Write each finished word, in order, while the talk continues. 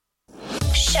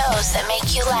Shows that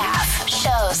make you laugh.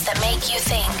 Shows that make you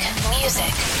think.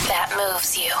 Music that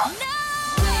moves you.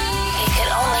 It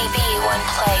could only be one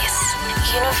place.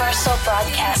 Universal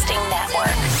Broadcasting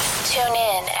Network. Tune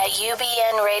in at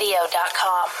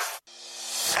ubnradio.com.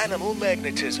 Animal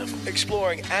Magnetism,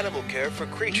 exploring animal care for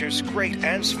creatures great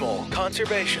and small,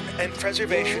 conservation and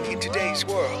preservation in today's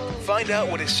world. Find out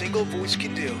what a single voice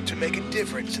can do to make a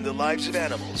difference in the lives of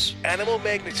animals. Animal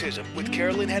Magnetism with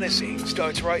Carolyn Hennessy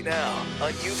starts right now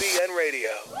on UBN Radio.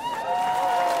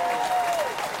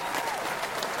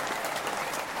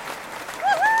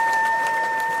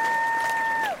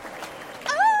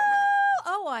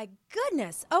 Oh my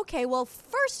goodness. Okay, well,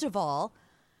 first of all,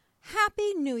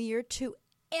 Happy New Year to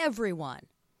everyone.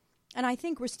 And I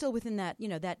think we're still within that,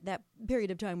 that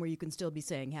period of time where you can still be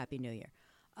saying Happy New Year.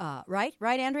 Right?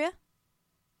 Right, Andrea?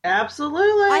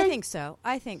 Absolutely. I think so.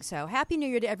 Happy New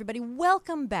Year to everybody.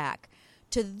 Welcome back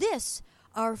to this,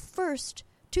 our first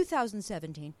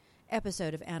 2017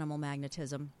 episode of Animal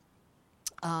Magnetism.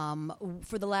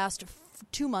 For the last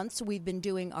 2 months, we've been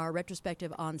doing our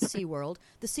retrospective on SeaWorld,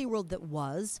 the SeaWorld that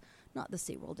was, not the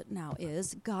SeaWorld that now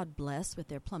is. God bless, with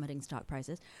their plummeting stock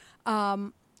prices.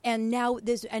 And now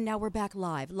we're back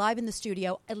live in the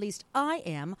studio. At least I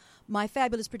am. My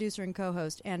fabulous producer and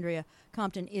co-host Andrea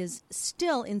Compton is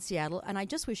still in Seattle, and I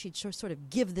just wish she'd sort of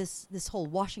give this whole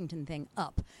Washington thing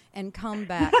up and come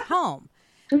back home.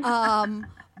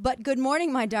 But good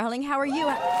morning, my darling. How are you?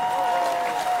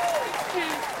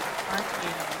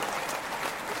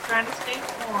 Just trying to stay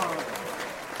warm.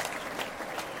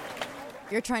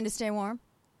 You're trying to stay warm?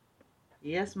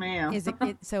 Yes, ma'am. Is it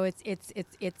so?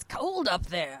 It's cold up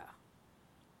there.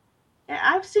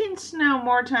 I've seen snow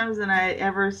more times than I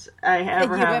ever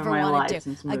have in my life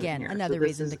since moving Again, here. another So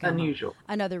reason this to is come unusual. home.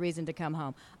 Another reason to come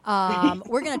home.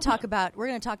 We're going to talk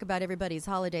about everybody's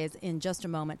holidays in just a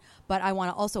moment, but I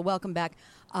want to also welcome back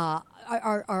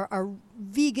our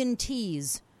vegan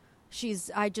tease. She's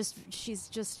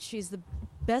the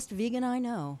best vegan I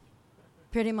know,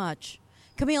 pretty much.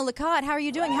 Camille Lacotte, how are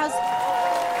you doing?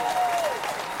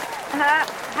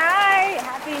 Hi,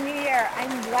 Happy New Year. I'm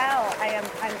well.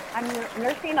 I'm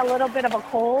nursing a little bit of a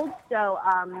cold, so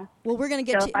well, we're going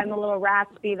to get if I'm a little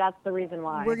raspy, that's the reason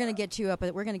why. We're going to get you up.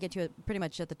 We're going to get you pretty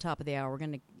much at the top of the hour. We're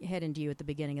going to head into you at the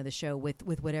beginning of the show with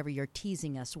whatever you're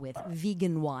teasing us with,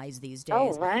 vegan wise these days.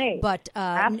 Oh, right. But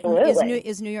absolutely.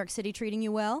 Is New York City treating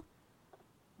you well?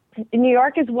 New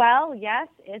York as well. Yes,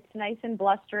 it's nice and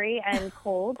blustery and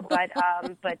cold, but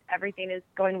everything is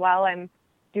going well. I'm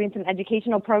doing some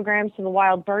educational programs for the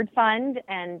Wild Bird Fund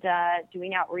and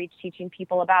doing outreach, teaching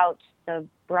people about the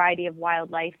variety of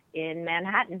wildlife in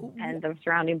Manhattan and the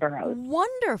surrounding boroughs.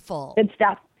 Wonderful. Good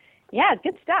stuff. Yeah,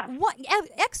 good stuff.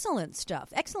 Excellent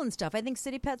stuff. Excellent stuff. I think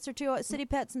city pets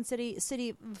and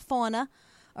city fauna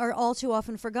are all too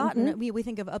often forgotten. Mm-hmm. We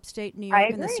think of upstate New York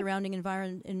and the surrounding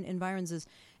environs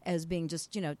as being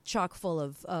just, chock full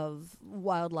of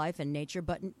wildlife and nature,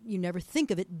 but you never think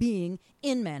of it being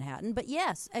in Manhattan. But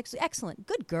yes, excellent.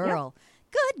 Good girl. Yep.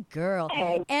 Good girl.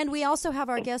 Hey. And we also have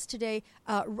our guest today,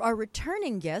 our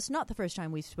returning guest, not the first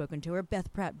time we've spoken to her,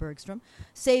 Beth Pratt Bergstrom.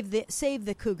 Save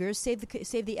the Cougars, save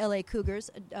the LA Cougars.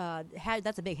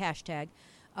 That's a big hashtag.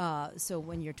 So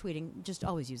when you're tweeting, just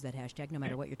always use that hashtag, no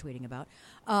matter what you're tweeting about.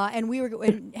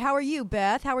 And how are you,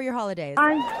 Beth? How are your holidays?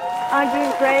 I'm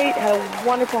doing great. Had a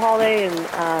wonderful holiday, and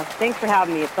thanks for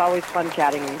having me. It's always fun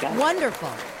chatting with you guys. Wonderful.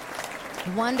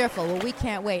 Well, we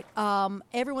can't wait.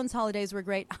 Everyone's holidays were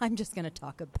great. I'm just going to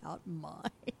talk about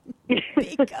mine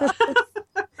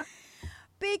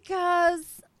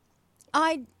because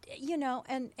and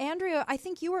Andrea, I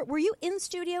think were you in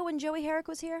studio when Joey Herrick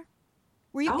was here?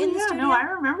 Were you in the studio? No, I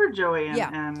remember Joey,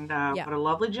 and what a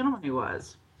lovely gentleman he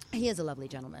was. He is a lovely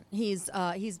gentleman. He's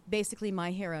basically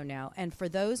my hero now. And for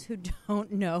those who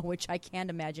don't know, which I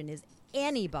can't imagine is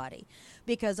anybody,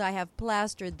 because I have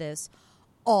plastered this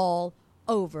all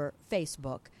over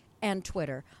Facebook and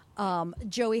Twitter,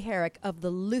 Joey Herrick of the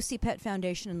Lucy Pet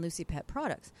Foundation and Lucy Pet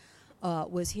Products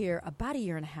was here about a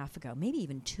year and a half ago, maybe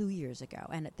even 2 years ago,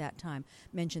 and at that time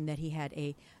mentioned that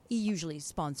he usually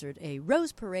sponsored a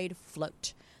Rose Parade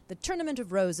float, the Tournament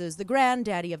of Roses, the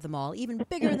granddaddy of them all, even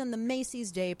bigger than the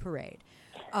Macy's Day Parade.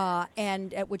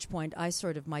 And at which point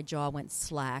my jaw went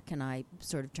slack and I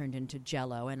sort of turned into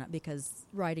Jell-O, and because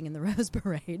riding in the Rose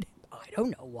Parade, I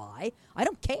don't know why, I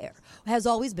don't care, has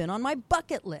always been on my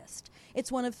bucket list.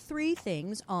 It's one of 3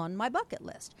 things on my bucket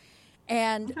list.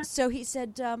 And so he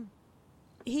said,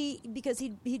 because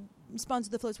he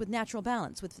sponsored the floats with Natural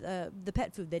Balance, with the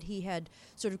pet food that he had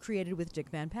sort of created with Dick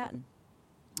Van Patten.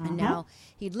 Uh-huh. And now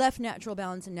he'd left Natural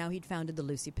Balance, and now he'd founded the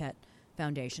Lucy Pet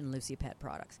Foundation, Lucy Pet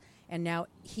Products. And now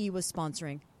he was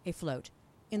sponsoring a float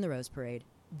in the Rose Parade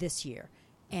this year.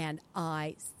 And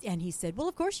he said, well,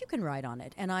 of course you can ride on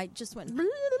it. And I just went,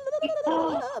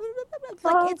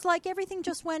 it's like everything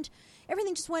just went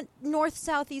north,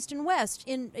 south, east, and west.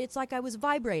 It's like I was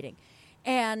vibrating.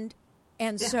 And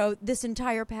so this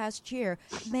entire past year,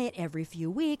 every few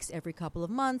weeks, every couple of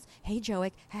months, hey,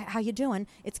 Joey, how you doing?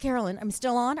 It's Carolyn. Are we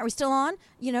still on?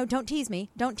 Don't tease me.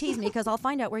 Don't tease me, because I'll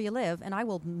find out where you live, and I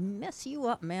will mess you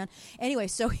up, man. Anyway,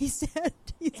 so he said,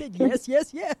 yes,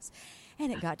 yes, yes.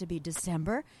 And it got to be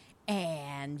December,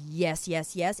 and yes.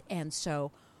 And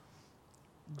so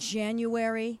December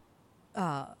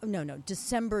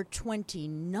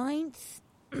 29th,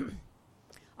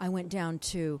 I went down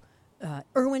to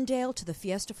Irwindale to the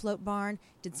Fiesta Float Barn,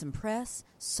 did some press,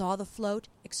 saw the float,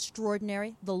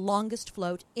 extraordinary, the longest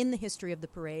float in the history of the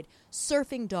parade,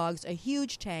 surfing dogs, a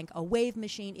huge tank, a wave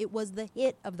machine. It was the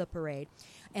hit of the parade.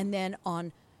 And then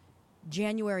on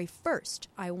January 1st,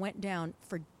 I went down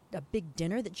for a big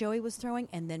dinner that Joey was throwing,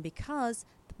 and then because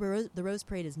the Rose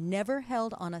Parade is never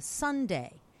held on a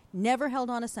Sunday,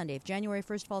 if January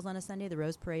 1st falls on a Sunday, the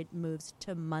Rose Parade moves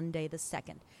to Monday the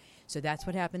 2nd. So that's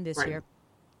what happened this year.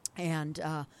 And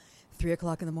 3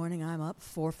 o'clock in the morning, I'm up.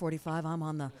 4:45, I'm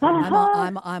on the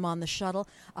I'm on the shuttle.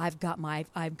 I've got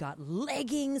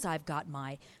leggings. I've got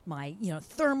my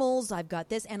thermals. I've got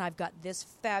this, and I've got this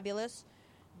fabulous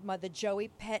the Joey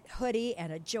Pet hoodie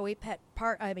and a Joey Pet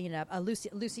a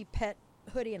Lucy Pet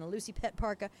hoodie and a Lucy Pet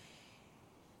parka.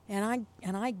 And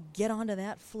I get onto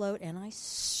that float, and I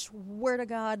swear to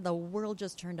God, the world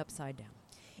just turned upside down.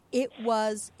 It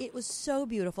was so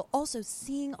beautiful. Also,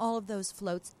 seeing all of those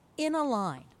floats in a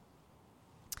line,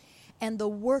 and the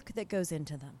work that goes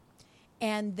into them,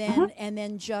 and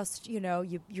then just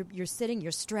you're sitting,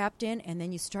 you're strapped in, and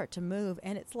then you start to move,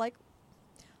 and it's like,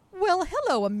 well,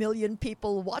 hello, 1 million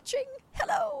people watching.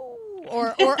 Hello,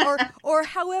 or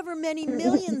however many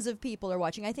millions of people are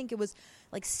watching. I think it was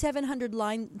like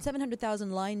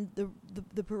 700,000 lined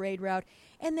the parade route,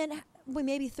 and then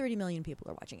maybe 30 million people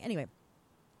are watching. Anyway.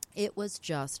 It was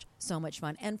just so much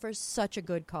fun, and for such a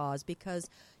good cause, because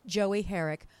Joey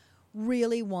Herrick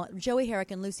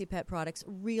and Lucy Pet Products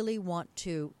really want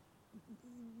to,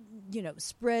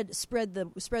 spread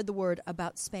the word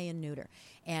about spay and neuter,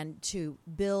 and to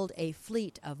build a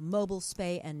fleet of mobile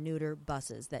spay and neuter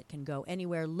buses that can go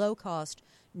anywhere, low cost,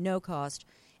 no cost,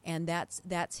 and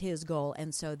that's his goal.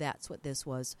 And so that's what this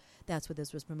was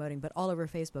promoting. But all over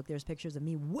Facebook, there's pictures of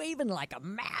me waving like a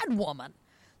mad woman.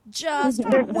 Just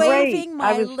waving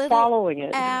my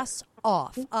little ass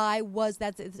off.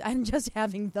 I'm just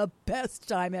having the best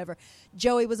time ever.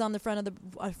 Joey was on the front of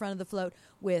the float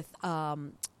with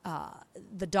the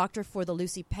doctor for the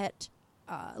Lucy Pet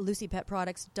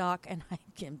Products, Doc, and I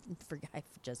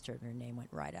just heard her name went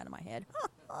right out of my head.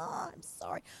 I'm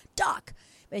sorry, Doc,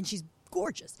 and she's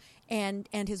gorgeous, and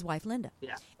his wife Linda.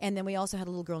 Yeah. And then we also had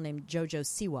a little girl named JoJo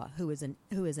Siwa, who is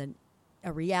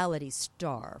a reality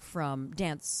star from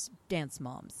Dance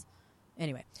Moms.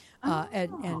 Anyway,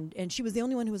 and she was the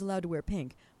only one who was allowed to wear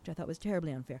pink, which I thought was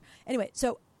terribly unfair. Anyway,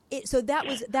 so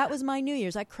that was my New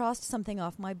Year's. I crossed something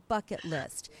off my bucket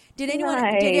list. Did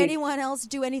anyone else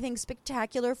do anything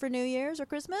spectacular for New Year's or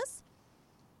Christmas?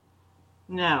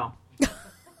 No.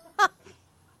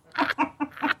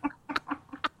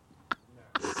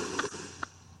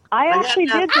 I actually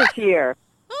did this year.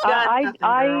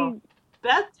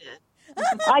 Beth did.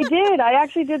 I did. I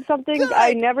actually did something. Good.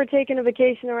 I never taken a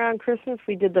vacation around Christmas.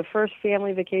 We did the first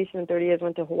family vacation in 30 years.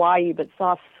 Went to Hawaii, but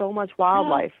saw so much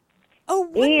wildlife. Oh,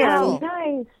 wonderful!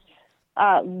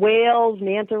 And whales,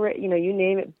 manta ray, you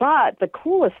name it. But the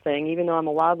coolest thing, even though I'm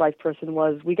a wildlife person,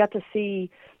 was we got to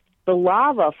see the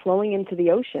lava flowing into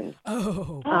the ocean.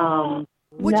 Oh.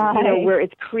 Where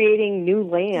it's creating new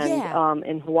land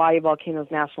in Hawaii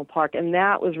Volcanoes National Park, and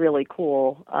that was really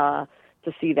cool.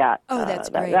 To see that. Oh, that's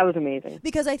great. That was amazing.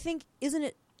 Because I think, isn't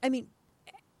it, I mean,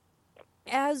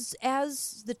 as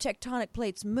the tectonic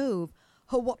plates move,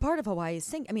 part of Hawaii is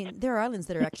sinking. I mean, there are islands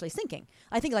that are actually sinking.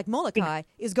 I think like Molokai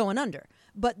is going under.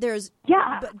 But there's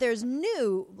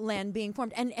new land being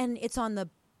formed. And it's on the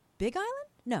Big Island?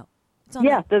 No. It's on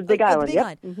the Big Island. The Big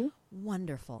Island. Mm-hmm.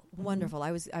 Wonderful.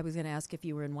 I was going to ask if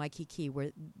you were in Waikiki,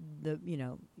 where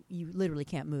you literally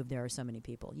can't move. There are so many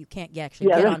people. You can't actually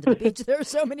get onto the beach. There are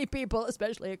so many people,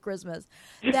 especially at Christmas.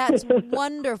 That's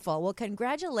wonderful. Well,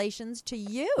 congratulations to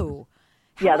you.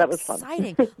 How that was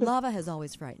exciting. Fun. Lava has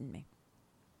always frightened me.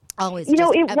 Always. It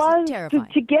was terrifying.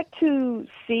 To get to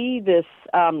see this,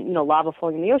 lava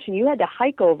flowing in the ocean. You had to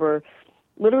hike over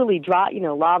literally dry,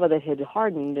 lava that had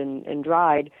hardened and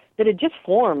dried that had just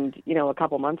formed, a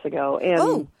couple months ago.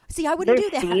 And See, I wouldn't do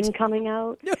that. There's steam coming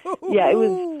out. No. Yeah, it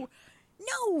was.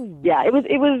 No. Yeah, it was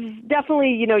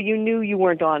definitely, you knew you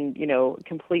weren't on,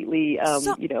 completely,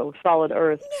 solid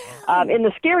earth. No. And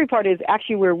the scary part is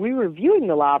actually where we were viewing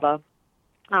the lava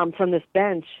from this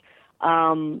bench,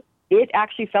 it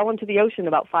actually fell into the ocean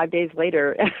about 5 days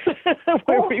later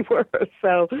where we were.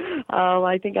 So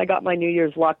I think I got my New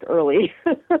Year's luck early.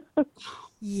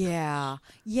 Yeah.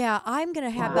 I'm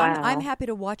gonna have. Wow. I'm happy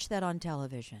to watch that on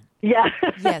television. Yeah.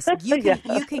 Yes, you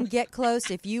can get close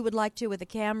if you would like to with a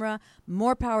camera.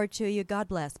 More power to you. God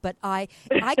bless. But I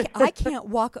can't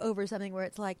walk over something where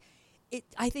it's like,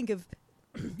 I think of,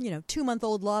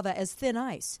 2-month-old lava as thin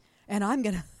ice, and I'm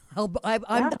the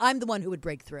one who would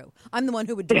break through. I'm the one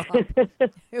who would drop.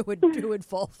 who would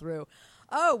fall through.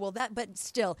 Oh well, but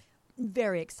still.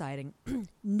 Very exciting.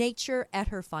 Nature at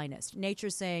her finest. Nature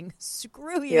saying,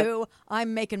 "Screw you! Yep.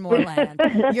 I'm making more land.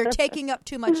 You're taking up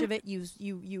too much of it. You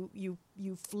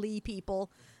flea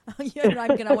people. I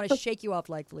want to shake you off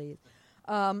like fleas."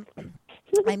 I'm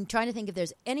trying to think if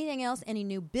there's anything else, any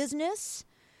new business,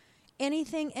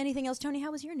 anything else. Tony,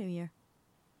 how was your New Year?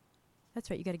 That's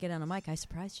right. You got to get on a mic. I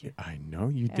surprised you. I know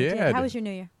you did. How was your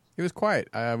New Year? It was quiet.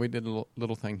 We did a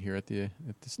little thing here at the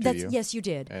studio. Yes, you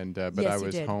did. And but I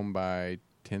was home by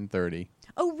 10:30.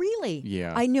 Oh, really?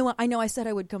 Yeah. I know. I said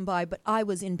I would come by, but I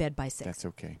was in bed by 6. That's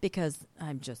okay. Because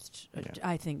I'm just. Yeah.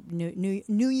 I think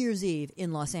New Year's Eve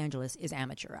in Los Angeles is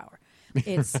amateur hour.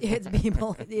 It's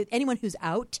people. Anyone who's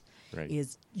out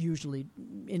is usually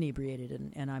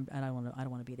inebriated, and I don't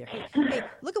want to be there. Hey,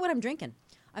 look at what I'm drinking.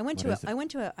 I got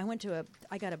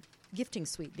a gifting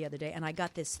suite the other day, and I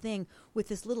got this thing with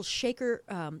this little shaker,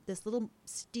 this little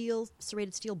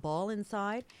serrated steel ball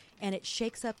inside, and it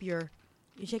shakes up your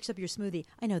smoothie.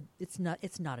 I know it's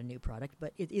not a new product,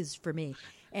 but it is for me.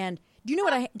 And do you know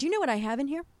what I have in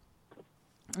here?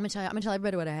 I'm gonna tell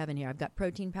everybody what I have in here. I've got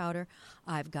protein powder,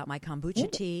 I've got my kombucha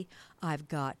tea, I've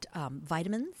got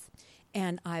vitamins,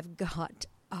 and I've got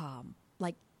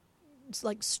like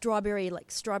strawberry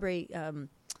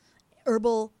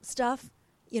herbal stuff,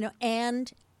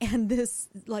 and this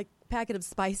like packet of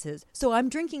spices. So I'm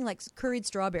drinking like curried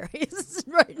strawberries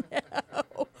right now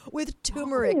with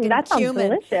turmeric and that cumin.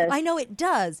 Sounds delicious. I know it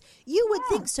does. You would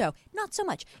think so. Not so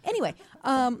much. Anyway, but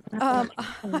I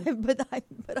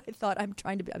thought I was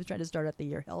trying to start out the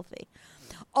year healthy.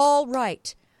 All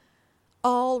right.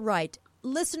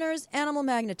 Listeners, animal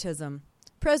magnetism.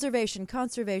 Preservation,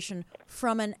 conservation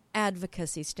from an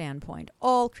advocacy standpoint.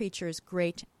 All creatures,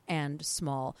 great and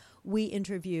small. We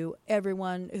interview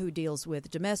everyone who deals with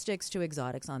domestics to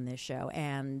exotics on this show,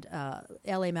 and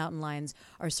LA mountain lions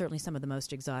are certainly some of the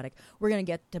most exotic. We're going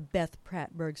to get to Beth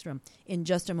Pratt Bergstrom in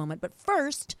just a moment, but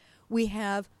first we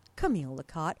have Camille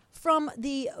Lacotte from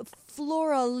the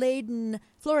flora and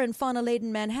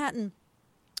fauna-laden Manhattan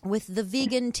with the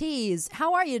vegan teas.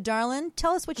 How are you, darling?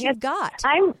 Tell us what you've got.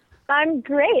 I'm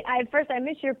great. I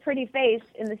miss your pretty face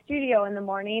in the studio in the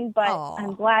morning, but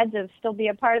I'm glad to still be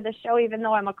a part of the show, even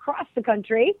though I'm across the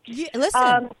country. Yeah,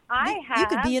 listen, you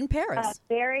could be in Paris.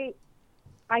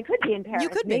 I could be in Paris. You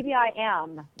could be. Maybe I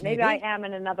am. Maybe I am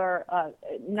in another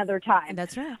time.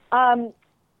 That's right.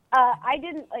 I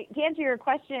didn't to answer your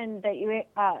question that you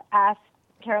asked,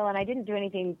 Carolyn. I didn't do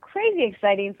anything crazy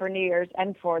exciting for New Year's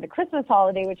and for the Christmas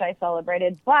holiday, which I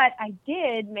celebrated, but I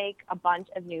did make a bunch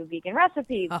of new vegan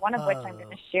recipes, one of which I'm going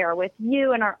to share with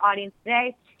you and our audience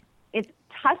today. It's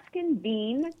Tuscan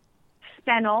bean,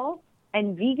 fennel,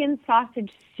 and vegan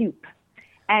sausage soup.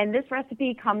 And this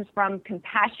recipe comes from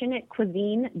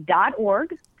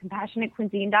CompassionateCuisine.org,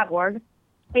 CompassionateCuisine.org.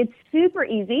 It's super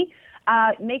easy.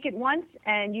 Make it once,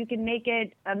 and you can make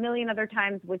it a million other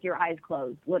times with your eyes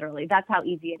closed, literally. That's how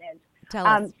easy it is. Tell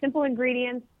us. Simple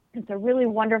ingredients. It's a really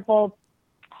wonderful,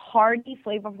 hearty,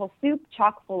 flavorful soup,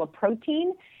 chock full of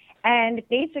protein. And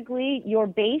basically, your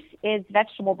base is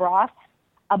vegetable broth,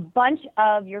 a bunch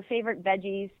of your favorite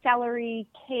veggies, celery,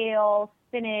 kale,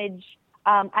 spinach.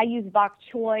 I use bok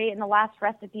choy in the last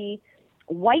recipe.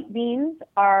 White beans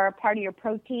are part of your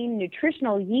protein.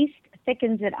 Nutritional yeast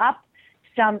thickens it up.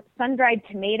 Some sun-dried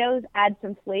tomatoes add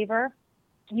some flavor.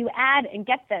 You add, and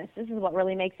get this is what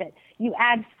really makes it, you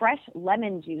add fresh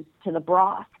lemon juice to the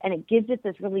broth, and it gives it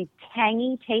this really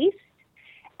tangy taste.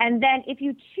 And then if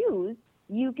you choose,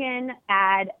 you can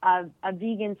add a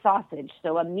vegan sausage,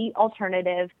 so a meat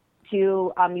alternative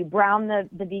to, you brown the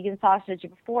vegan sausage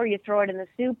before you throw it in the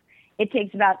soup. It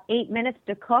takes about 8 minutes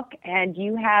to cook, and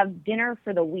you have dinner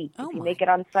for the week. If you make it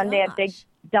on Sunday, a big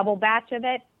double batch of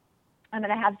it. I'm going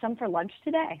to have some for lunch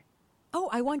today. Oh,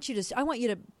 I want you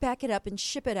to back it up and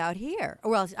ship it out here.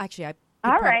 Well, actually,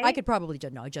 I could probably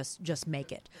just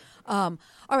make it. All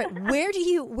right.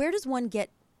 Where does one get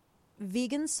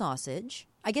vegan sausage.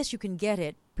 I guess you can get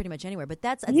it pretty much anywhere, but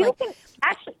that's You like can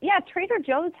actually, Trader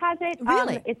Joe's has it.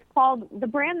 Really? It's called, the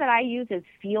brand that I use is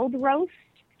Field Roast,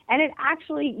 and it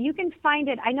actually, you can find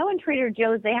it. I know in Trader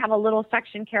Joe's they have a little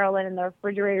section, Carolyn, in the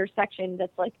refrigerator section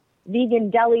that's like vegan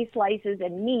deli slices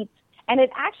and meats, and it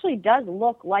actually does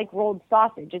look like rolled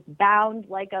sausage. It's bound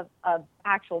like a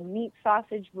actual meat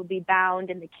sausage would be bound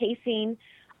in the casing.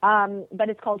 But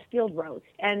it's called Field Roast,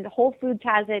 and Whole Foods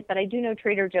has it, but I do know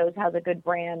Trader Joe's has a good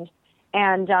brand.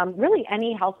 And really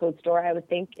any health food store, I would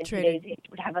think, in today's age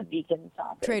would have a vegan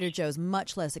sausage. Trader Joe's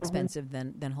much less expensive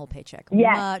than Whole Paycheck.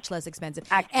 Yes. Much less expensive.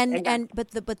 Exactly.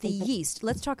 But the yeast.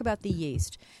 Let's talk about the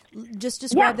yeast. Just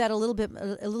describe that a little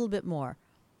bit more.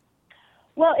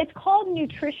 Well, it's called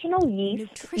nutritional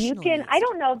yeast. Yeast. I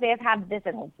don't know if they have this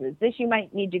at Whole Foods. This you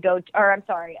might need to go,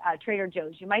 Trader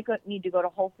Joe's. You might need to go to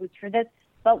Whole Foods for this.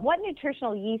 But what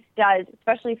nutritional yeast does,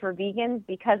 especially for vegans,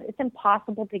 because it's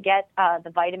impossible to get the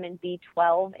vitamin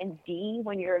B12 and D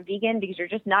when you're a vegan because you're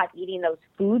just not eating those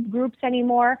food groups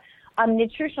anymore,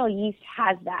 nutritional yeast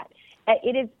has that.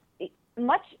 It is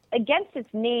much against its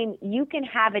name. You can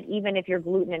have it even if you're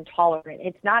gluten intolerant.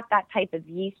 It's not that type of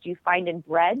yeast you find in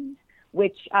breads,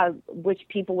 which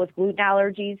people with gluten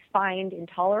allergies find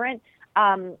intolerant.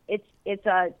 It's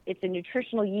a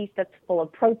nutritional yeast that's full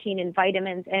of protein and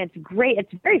vitamins, and it's great.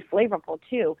 It's very flavorful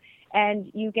too,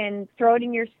 and you can throw it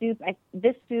in your soup.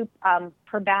 This soup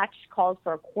per batch calls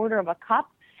for 1/4 of a cup,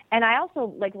 and I also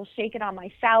will shake it on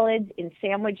my salads, in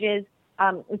sandwiches.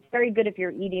 It's very good if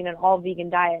you're eating an all vegan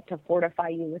diet to fortify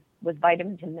you with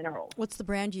vitamins and minerals. What's the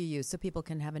brand you use so people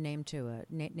can have a name to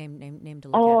name to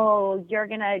look at? Oh, you're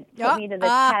gonna put me to the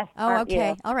test. Oh, okay.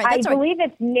 You? All right. I believe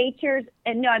it's Nature's.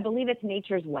 No, I believe it's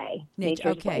Nature's Way.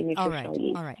 Nature's Way, all right.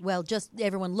 yeast. All right. Well, just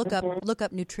everyone look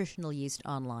up nutritional yeast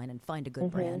online and find a good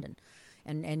brand,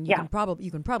 and you can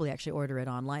probably actually order it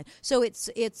online. So it's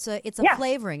a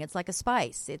flavoring. It's like a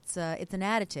spice. It's an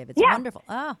additive. It's wonderful.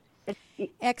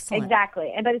 Excellent.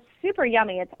 Exactly. But it's super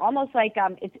yummy. It's almost like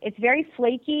it's very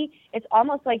flaky. It's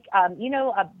almost like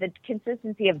the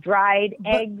consistency of dried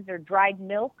eggs or dried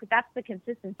milk. That's the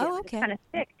consistency. Oh, It's okay. kind of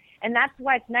thick. And that's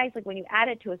why it's nice, when you add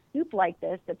it to a soup like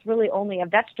this that's really only a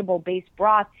vegetable-based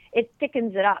broth, it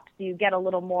thickens it up so you get a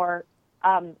little more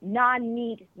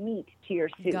non-meat meat to your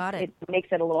soup. Got it. It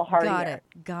makes it a little heartier.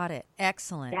 Got it.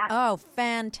 Excellent. Yeah. Oh,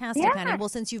 fantastic, Yeah. honey. Well,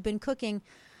 since you've been cooking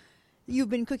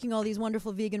all these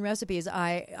wonderful vegan recipes,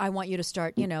 I want you to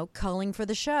start, culling for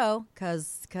the show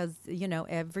because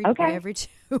every 2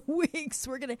 weeks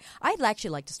I'd actually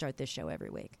like to start this show every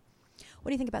week. What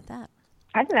do you think about that?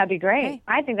 I think that'd be great. Okay.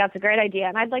 I think that's a great idea.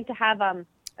 And I'd like to have,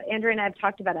 Andrea and I have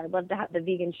talked about it. I'd love to have the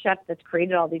vegan chef that's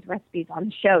created all these recipes on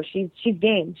the show. She's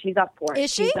game. She's up for it.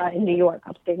 Is she? She's in New York,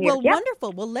 upstate New York. Well, Yeah.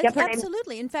 wonderful. Well, let's Yep, her name-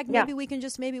 absolutely. In fact, Yeah. maybe we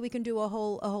can do a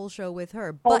whole show with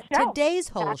her. Whole But show. today's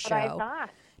whole That's what I show. thought.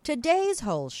 Today's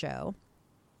whole show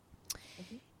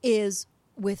is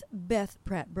with Beth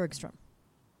Pratt Bergstrom.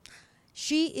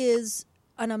 She is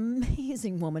an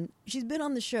amazing woman. She's been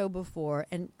on the show before,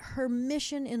 and her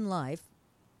mission in life,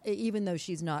 even though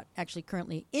she's not actually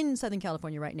currently in Southern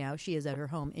California right now, she is at her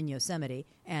home in Yosemite,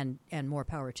 and more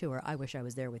power to her. I wish I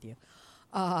was there with you.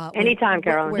 Anytime,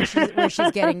 Carolyn. Where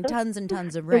she's getting tons and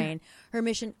tons of rain. Her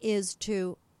mission is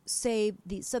to save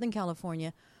the Southern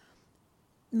California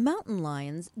mountain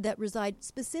lions that reside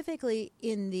specifically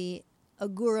in the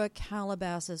Agoura,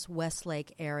 Calabasas,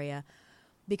 Westlake area,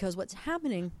 because what's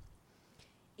happening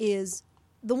is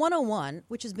the 101,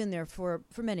 which has been there for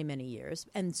many, many years,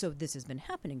 and so this has been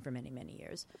happening for many, many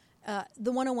years,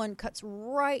 the 101 cuts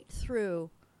right through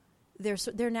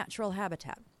their natural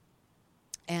habitat.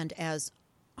 And as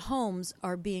homes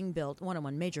are being built,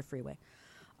 101 major freeway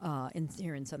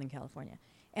here in Southern California,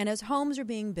 and as homes are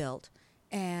being built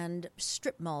and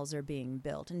strip malls are being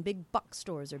built and big box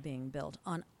stores are being built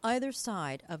on either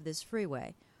side of this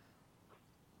freeway,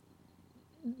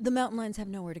 the mountain lions have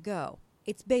nowhere to go.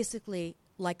 It's basically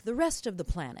like the rest of the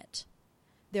planet.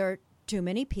 There are too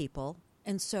many people,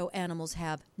 and so animals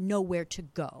have nowhere to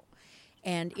go.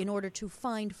 And in order to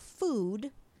find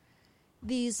food,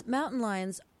 these mountain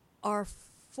lions are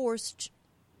forced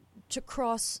to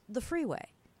cross the freeway,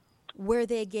 where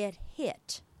they get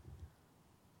hit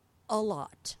a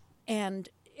lot. And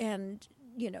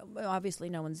obviously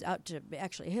no one's out to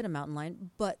actually hit a mountain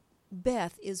lion, but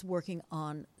Beth is working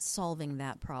on solving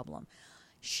that problem.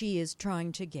 She is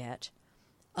trying to get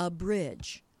a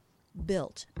bridge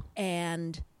built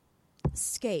and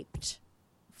scaped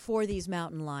for these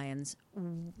mountain lions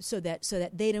so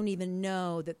that they don't even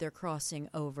know that they're crossing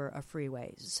over a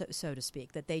freeway, so to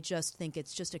speak, that they just think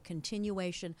it's just a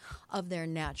continuation of their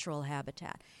natural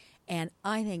habitat. And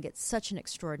I think it's such an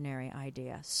extraordinary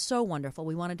idea. So wonderful.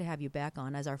 We wanted to have you back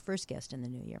on as our first guest in the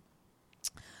new year.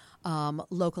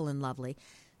 Local and lovely.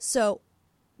 So,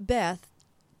 Beth,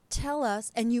 tell us,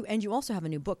 and you also have a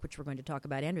new book, which we're going to talk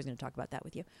about. Andrew's going to talk about that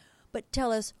with you. But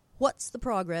tell us, what's the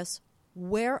progress?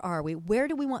 Where are we? Where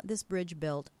do we want this bridge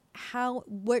built?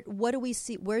 What do we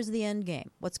see? Where's the end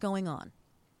game? What's going on?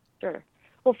 Sure.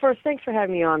 Well, first, thanks for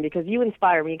having me on, because you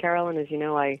inspire me, Carolyn. As you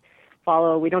know, I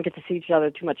follow. We don't get to see each other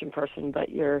too much in person, but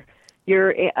your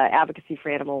advocacy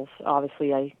for animals,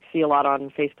 obviously, I see a lot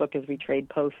on Facebook as we trade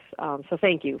posts. So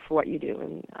thank you for what you do,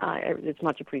 and it's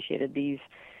much appreciated.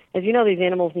 As you know, these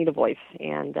animals need a voice,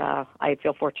 and I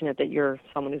feel fortunate that you're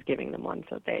someone who's giving them one,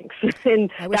 so thanks.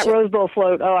 And that Rose Bowl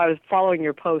float, I was following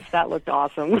your post. That looked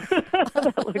awesome.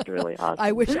 That looked really awesome.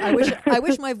 I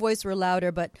wish my voice were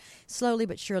louder, but slowly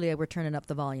but surely we're turning up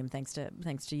the volume thanks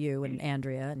to you and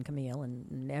Andrea and Camille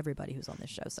and everybody who's on this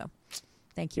show. So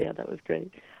thank you. Yeah, that was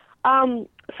great.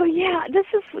 This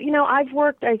is, I've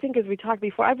worked, I think as we talked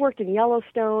before, I've worked in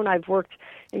Yellowstone, I've worked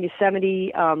in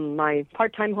Yosemite, my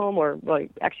part-time home,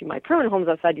 actually my permanent home is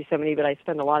outside Yosemite, but I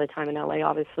spend a lot of time in LA,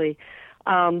 obviously.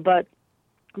 But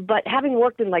having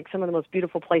worked in like some of the most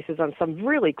beautiful places on some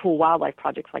really cool wildlife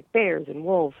projects like bears and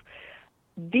wolves,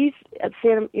 these,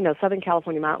 Southern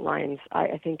California mountain lions,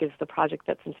 I think is the project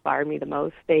that's inspired me the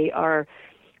most. They are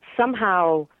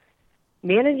somehow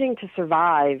managing to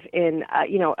survive in,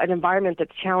 an environment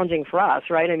that's challenging for us,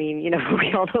 right? I mean,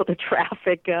 we all know the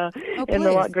traffic in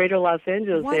the greater Los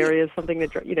Angeles area is something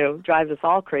that, drives us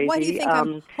all crazy. Why do you think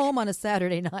I'm home on a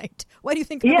Saturday night? Why do you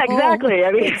think I'm home? Exactly.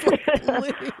 I mean,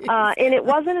 and it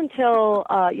wasn't until,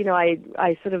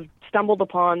 I sort of stumbled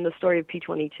upon the story of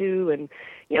P-22, and,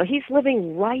 he's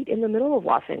living right in the middle of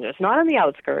Los Angeles, not on the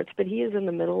outskirts, but he is in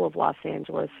the middle of Los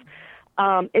Angeles.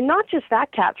 And not just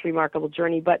that cat's remarkable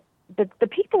journey, but the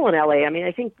people in LA, I mean,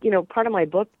 I think, part of my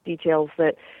book details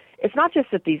that it's not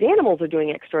just that these animals are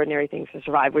doing extraordinary things to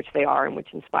survive, which they are and which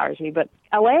inspires me, but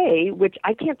LA, which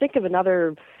I can't think of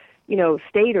another,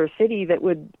 state or city that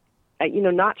would,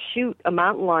 not shoot a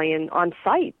mountain lion on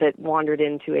site that wandered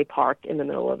into a park in the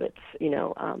middle of its,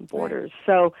 borders. Right.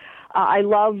 So I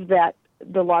love that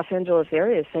the Los Angeles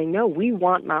area is saying, no, we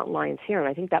want mountain lions here. And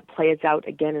I think that plays out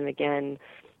again and again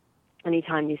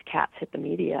anytime these cats hit the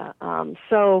media.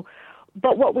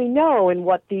 But what we know, and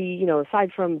what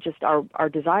aside from just our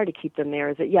desire to keep them there,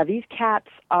 is that, these cats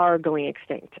are going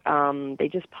extinct. They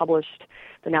just published,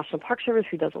 the National Park Service,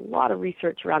 who does a lot of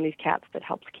research around these cats that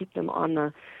helps keep them on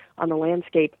the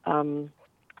landscape.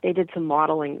 They did some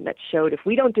modeling that showed if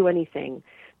we don't do anything,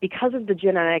 because of the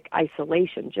genetic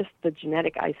isolation, just the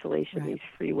genetic isolation these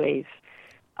freeways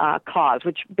cause,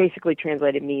 which basically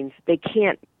translated means they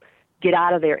can't get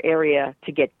out of their area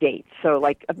to get dates. So,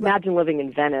 like, imagine living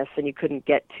in Venice and you couldn't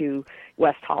get to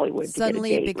West Hollywood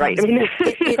Suddenly to get a date, right? I mean,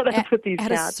 that's what these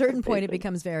at cats a certain point, it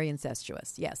becomes very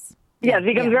incestuous. Yes. Yeah, it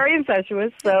becomes very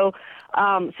incestuous. So,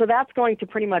 so that's going to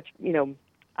pretty much,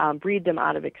 breed them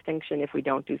out of extinction if we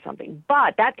don't do something.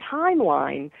 But that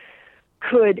timeline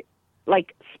could,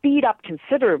 speed up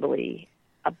considerably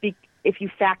if you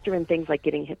factor in things like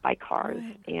getting hit by cars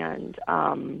and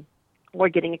or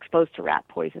getting exposed to rat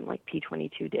poison like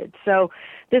P-22 did. So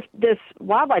this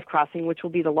wildlife crossing, which will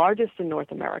be the largest in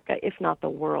North America, if not the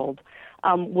world,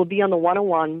 will be on the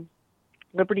 101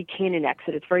 Liberty Canyon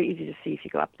exit. It's very easy to see if you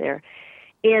go up there.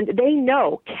 And they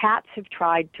know cats have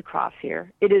tried to cross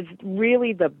here. It is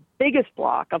really the biggest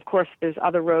block. Of course, there's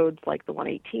other roads like the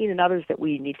 118 and others that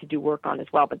we need to do work on as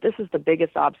well, but this is the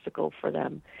biggest obstacle for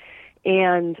them.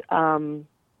 And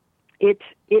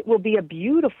it will be a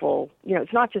beautiful,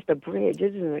 it's not just a bridge,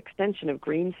 it is an extension of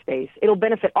green space. It'll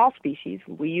benefit all species.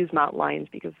 We use mountain lions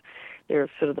because they're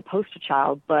sort of the poster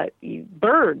child, but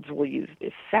birds will use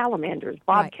this, salamanders,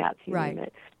 bobcats, you name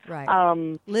it. Right.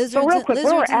 Lizards, so real quick,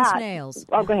 lizards and snails.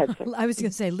 Oh, go ahead. I was going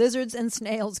to say lizards and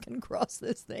snails can cross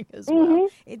this thing as well.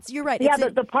 You're right. Yeah,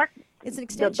 the park. It's an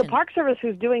extension. The Park Service,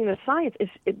 who's doing the science,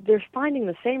 they're finding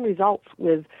the same results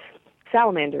with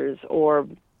salamanders or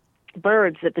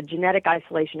birds, that the genetic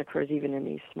isolation occurs even in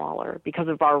these smaller because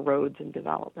of our roads and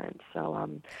development. So,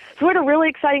 so we're at a really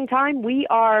exciting time. We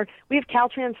have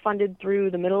Caltrans funded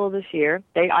through the middle of this year.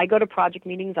 I go to project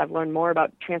meetings. I've learned more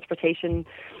about transportation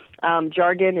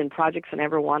jargon and projects than I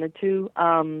ever wanted to.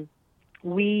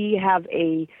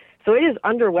 So it is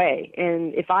underway,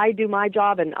 and if I do my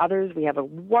job and others, we have a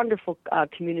wonderful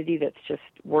community that's just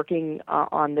working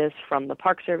on this, from the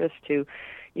Park Service to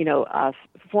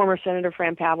former Senator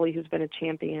Fran Pavley, who's been a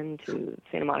champion, to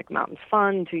Santa Monica Mountains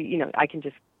Fund, to, I can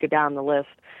just go down the list.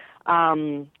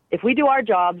 If we do our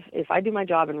jobs, if I do my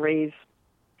job and raise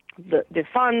the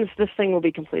funds, this thing will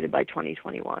be completed by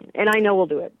 2021. And I know we'll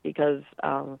do it because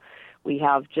we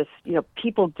have just,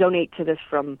 people donate to this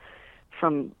from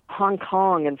Hong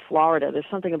Kong and Florida. There's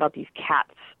something about these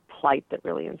cats' plight that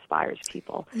really inspires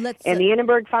people. And the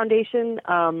Annenberg Foundation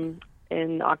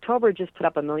in October just put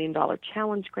up $1 million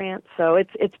challenge grant. So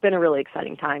it's been a really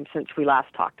exciting time since we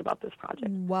last talked about this project.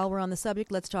 While we're on the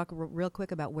subject, let's talk real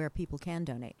quick about where people can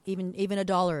donate, even $1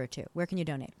 or $2. Where can you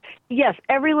donate? Yes,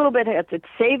 every little bit helps. It's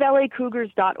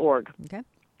SaveLACougars.org. Okay.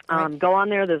 Go on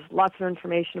there. There's lots of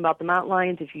information about the mountain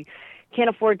lions. If you can't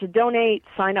afford to donate,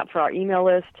 sign up for our email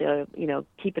list to,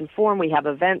 keep informed. We have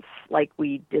events like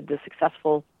we did the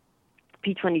successful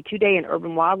P22 Day and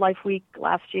Urban Wildlife Week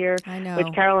last year. I know.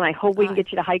 Which, Carolyn, I hope we can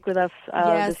get you to hike with us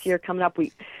this year coming up.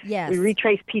 We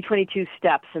retraced P22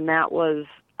 steps, and that was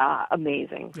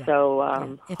amazing. Yeah.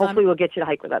 So hopefully we'll get you to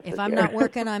hike with us If I'm not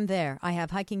working, I'm there. I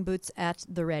have hiking boots at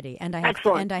the ready, and I have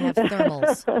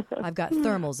thermals. I've got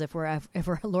thermals. If we're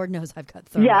Lord knows I've got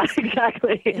thermals. Yeah,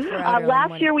 exactly.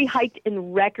 Last year we hiked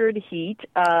in record heat.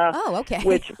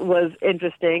 Which was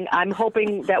interesting. I'm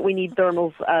hoping that we need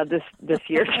thermals this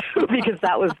year too, because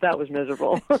that was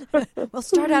miserable. Well,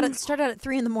 start out at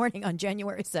 3 a.m. on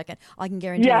January 2nd. I can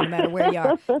guarantee you, no matter where you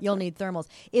are, you'll need thermals.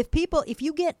 If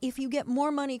you get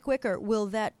more money quicker, will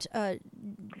that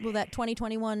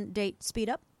 2021 date speed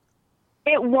up?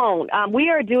 It won't. We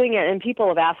are doing it, and people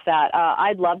have asked that.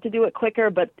 I'd love to do it quicker,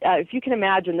 but if you can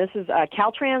imagine, this is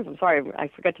Caltrans. I'm sorry, I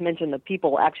forgot to mention the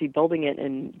people actually building it,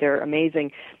 and they're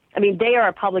amazing. I mean, they are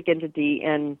a public entity,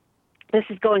 and this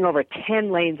is going over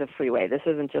 10 lanes of freeway. This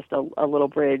isn't just a little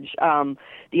bridge.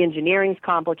 The engineering's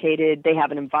complicated. They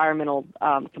have an environmental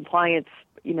compliance,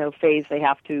 phase they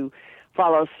have to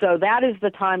follow. So that is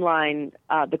the timeline,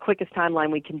 the quickest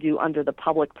timeline we can do under the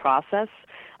public process.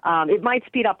 It might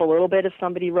speed up a little bit if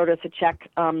somebody wrote us a check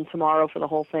tomorrow for the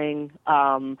whole thing,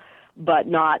 but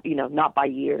not by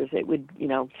years. It would,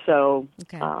 so.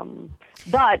 Okay.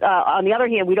 But on the other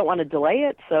hand, we don't want to delay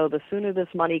it. So the sooner this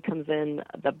money comes in,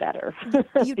 the better,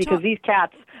 because these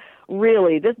cats.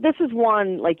 Really, this is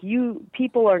one,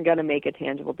 people are going to make a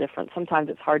tangible difference. Sometimes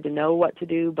it's hard to know what to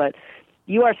do, but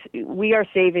we are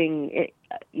saving,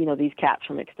 these cats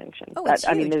from extinction. Oh, it's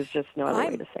huge. There's just no other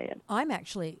way to say it. I'm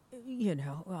actually,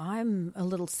 I'm a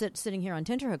little sitting here on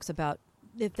tenterhooks about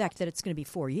the fact that it's going to be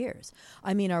 4 years.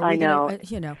 I mean, are we going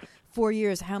to, 4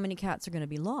 years, how many cats are going to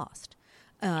be lost?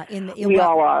 We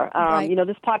all are. Right.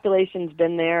 This population's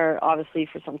been there, obviously,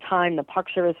 for some time. The Park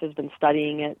Service has been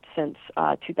studying it since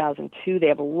 2002. They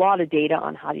have a lot of data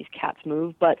on how these cats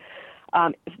move. But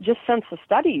just since the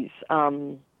studies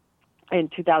in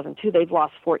 2002, they've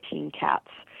lost 14 cats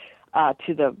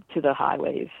to the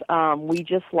highways. We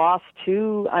just lost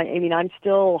 2. I'm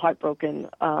still heartbroken.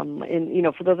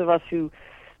 For those of us who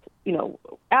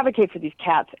advocate for these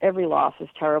cats, every loss is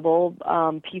terrible.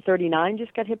 P39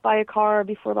 just got hit by a car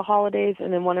before the holidays,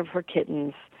 and then one of her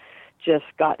kittens just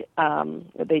got,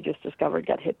 they just discovered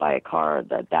got hit by a car.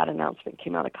 That announcement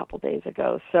came out a couple days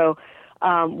ago. So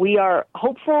we are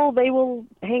hopeful they will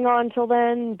hang on till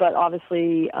then, but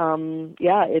obviously,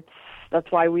 that's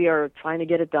why we are trying to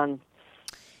get it done.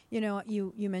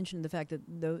 You mentioned the fact that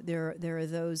there are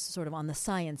those sort of on the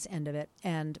science end of it,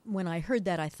 and when I heard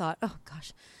that, I thought, oh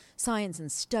gosh, science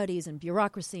and studies and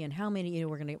bureaucracy and how many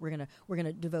we're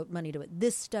gonna devote money to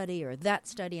this study or that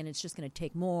study, and it's just going to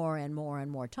take more and more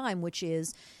and more time, which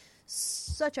is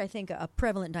such, I think, a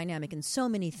prevalent dynamic in so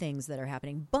many things that are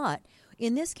happening. But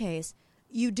in this case,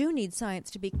 you do need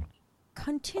science to be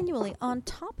continually on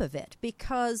top of it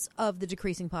because of the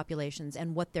decreasing populations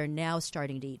and what they're now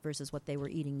starting to eat versus what they were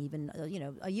eating even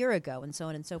a year ago, and so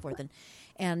on and so forth,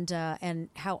 and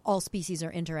how all species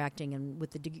are interacting and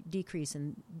with the decrease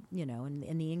and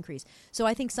the increase. So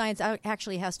I think science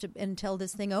actually has to, until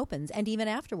this thing opens, and even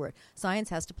afterward, science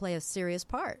has to play a serious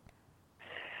part.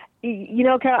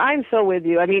 Carol, I'm so with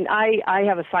you. I mean, I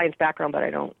have a science background, but I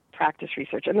don't practice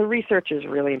research, and the research is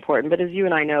really important. But as you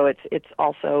and I know, it's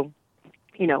also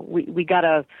we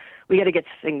gotta get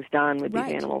things done with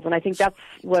these animals, and I think that's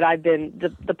what I've been.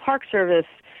 The Park Service,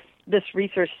 this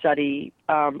research study,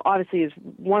 obviously is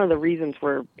one of the reasons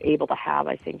we're able to have,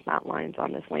 I think, mountain lions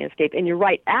on this landscape. And you're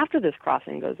right. After this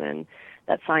crossing goes in,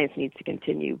 that science needs to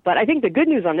continue. But I think the good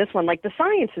news on this one, the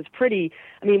science is pretty.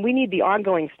 I mean, we need the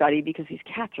ongoing study because these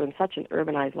cats are in such an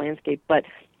urbanized landscape, but.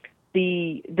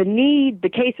 The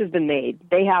case has been made.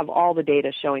 They have all the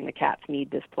data showing the cats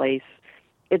need this place.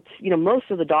 It's,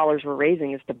 most of the dollars we're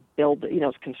raising is to build,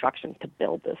 it's construction to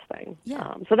build this thing.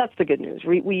 Yeah. So that's the good news.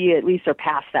 We at least are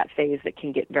past that phase that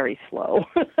can get very slow.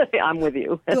 I'm with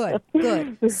you. Good.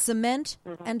 Cement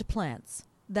and plants.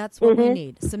 That's what we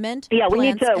need. Cement. Yeah, we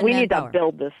need to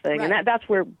build this thing, right. and that's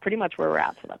where pretty much where we're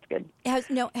at. So that's good.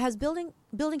 The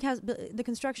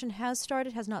construction has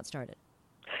started? Has not started?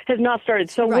 Has not started.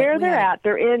 So where they're at,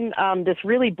 they're in this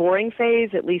really boring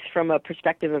phase, at least from a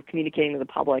perspective of communicating to the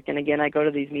public. And again, I go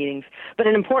to these meetings, but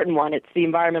an important one, it's the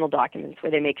environmental documents where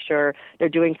they make sure they're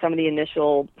doing some of the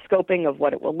initial scoping of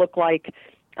what it will look like.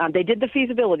 They did the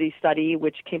feasibility study,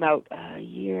 which came out a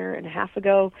year and a half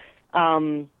ago,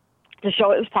 to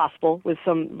show it was possible with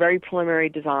some very preliminary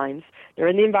designs. They're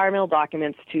in the environmental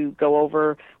documents to go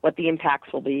over what the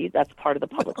impacts will be. That's part of the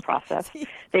public process.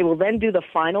 They will then do the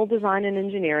final design and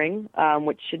engineering,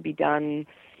 which should be done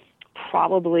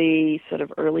probably sort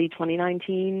of early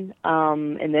 2019.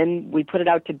 And then we put it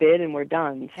out to bid and we're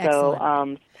done. Excellent.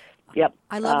 So, yep.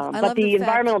 I love but the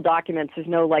environmental documents is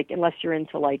no, like, unless you're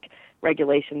into, like,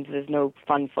 regulations, there's no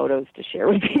fun photos to share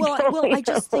with people. Well, I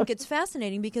just think it's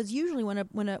fascinating because usually when a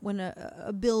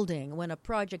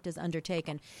project is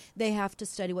undertaken, they have to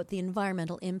study what the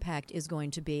environmental impact is going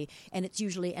to be, and it's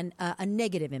usually a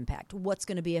negative impact. What's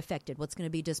going to be affected? What's going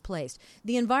to be displaced?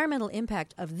 The environmental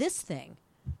impact of this thing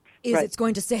is it's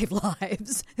going to save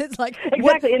lives. It's like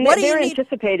exactly, and they're need,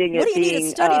 anticipating it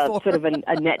being sort of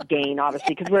a net gain,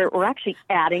 obviously, because we're actually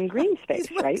adding green space,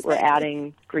 right? We're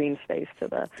adding green space to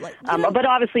the. But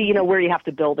obviously, where you have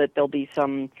to build it, there'll be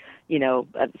some,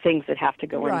 things that have to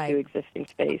go into existing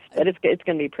space, but it's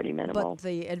going to be pretty minimal. But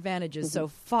the advantages so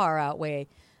far outweigh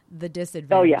the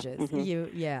disadvantages. Oh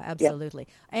yeah, absolutely.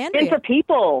 Yeah. And for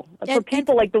people,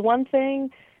 like the one thing.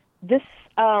 This,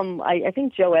 I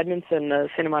think Joe Edmondson, the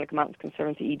Santa Monica Mountains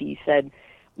Conservancy ED, said,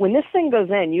 when this thing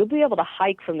goes in, you'll be able to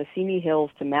hike from the Simi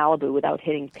Hills to Malibu without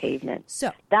hitting pavement.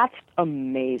 So that's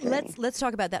amazing. Let's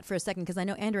talk about that for a second, because I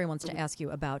know Andrea wants to ask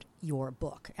you about your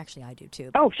book. Actually, I do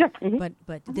too. Oh, sure. Mm-hmm.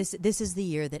 But this is the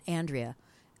year that Andrea,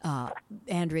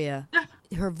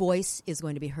 her voice is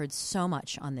going to be heard so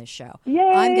much on this show. Yay!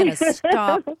 I'm going to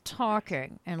stop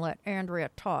talking and let Andrea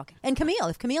talk. And Camille,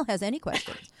 if Camille has any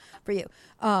questions for you,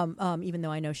 even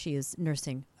though I know she is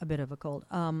nursing a bit of a cold.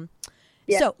 So I'm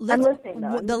listening.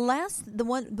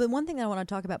 The one thing that I want to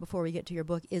talk about before we get to your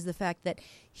book is the fact that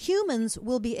humans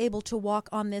will be able to walk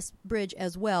on this bridge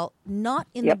as well, not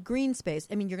in the green space.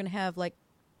 I mean, you're going to have like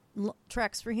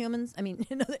tracks for humans. I mean,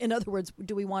 in other words,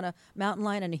 do we want a mountain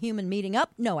lion and a human meeting up?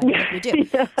 No, I don't think we do.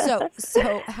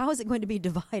 So how is it going to be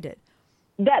divided?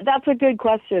 That's a good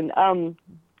question. And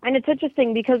it's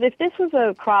interesting because if this was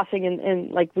a crossing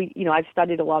in like I've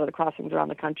studied a lot of the crossings around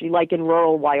the country, like in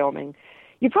rural Wyoming,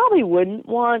 you probably wouldn't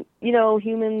want,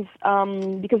 humans,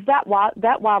 because that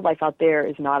wildlife out there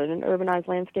is not in an urbanized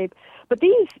landscape. But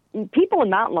these people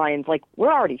and mountain lions, like,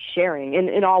 we're already sharing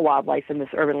in all wildlife in this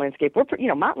urban landscape.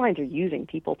 Mountain lions are using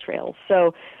people trails.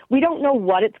 So we don't know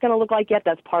what it's going to look like yet.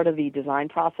 That's part of the design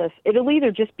process. It'll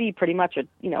either just be pretty much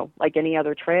like any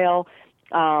other trail,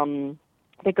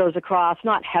 that goes across,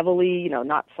 not heavily,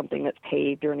 not something that's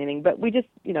paved or anything, but we just,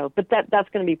 but that's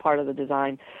going to be part of the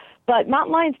design. But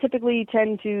mountain lions typically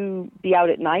tend to be out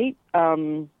at night,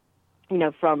 from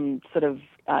sort of,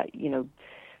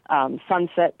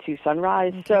 sunset to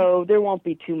sunrise. Okay. So there won't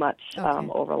be too much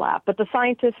overlap. But the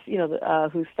scientists,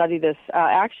 who study this,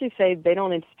 actually say they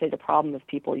don't anticipate a problem if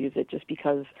people use it, just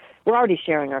because we're already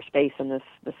sharing our space in this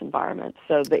environment.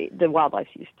 So the wildlife's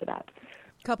used to that.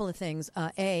 Couple of things.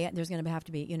 There's going to have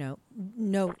to be,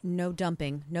 no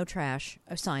dumping, no trash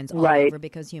signs all over,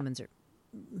 because humans are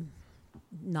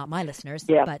not my listeners,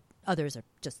 but others are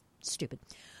just stupid.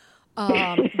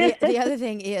 The other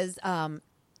thing is,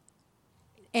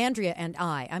 Andrea and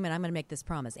I'm going to make this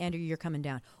promise. Andrea, you're coming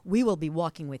down. We will be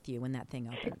walking with you when that thing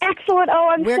opens. Excellent. Oh,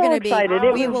 I'm so excited.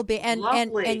 We will be. And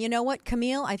you know what,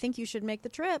 Camille, I think you should make the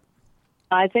trip.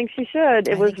 I think she should.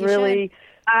 It was really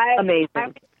amazing.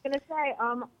 I'm going to say,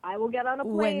 I will get on a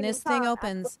plane. When this thing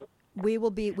opens, we will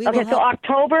be. So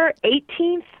October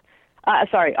 18th.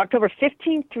 October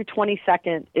 15th through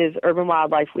 22nd is Urban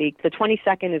Wildlife Week. The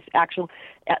 22nd is actual.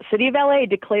 City of LA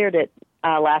declared it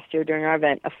last year during our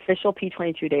event. Official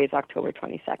P22 Day is October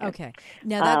 22nd. Okay.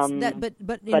 Now but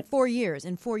in 4 years.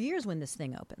 In 4 years, when this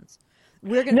thing opens,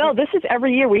 this is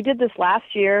every year. We did this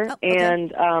last year,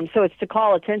 and so it's to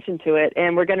call attention to it.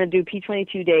 And we're going to do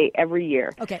P22 Day every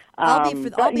year. Okay. When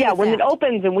it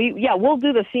opens, and we'll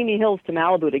do the Simi Hills to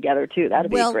Malibu together too. That'd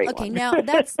be a great one. Okay. Now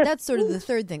that's sort of the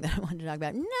third thing that I wanted to talk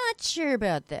about. Not sure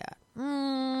about that.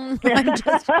 I'm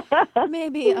just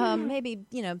maybe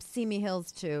Simi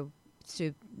Hills to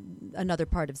another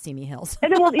part of Simi Hills.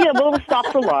 And then we'll stop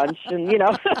for lunch, and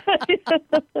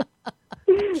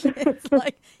It's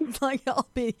like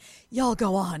y'all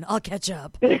go on. I'll catch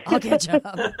up.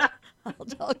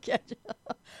 I'll catch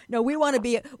you. No, we want to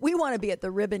be at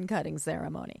the ribbon cutting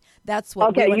ceremony. That's what.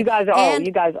 Okay, you guys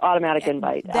automatic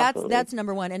invite. That's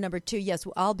number one, and number two, yes,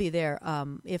 I'll be there.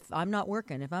 If I'm not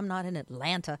working, if I'm not in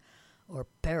Atlanta or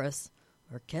Paris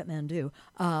or Kathmandu,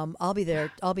 I'll be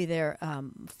there. I'll be there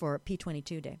for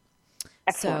P22 Day.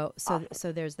 Excellent.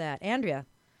 So there's that. Andrea,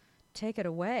 take it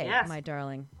away, my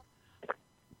darling.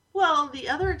 Well, the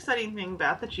other exciting thing,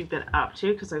 Beth, that you've been up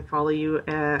to, because I follow you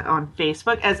on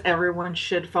Facebook, as everyone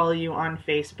should follow you on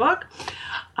Facebook,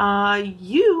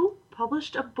 you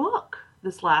published a book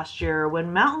this last year,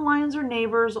 When Mountain Lions Are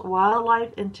Neighbors,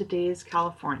 Wildlife in Today's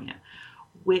California,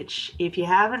 which, if you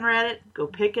haven't read it, go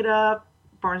pick it up,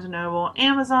 Barnes & Noble,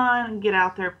 Amazon, get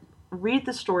out there, read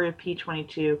the story of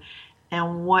P22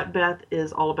 and what Beth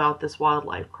is all about, this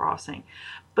wildlife crossing.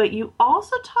 But you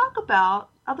also talk about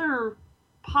other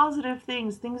positive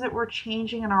things that were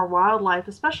changing in our wildlife,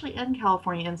 especially in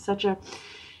California, in such a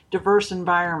diverse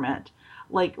environment,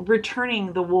 like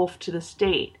returning the wolf to the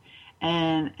state,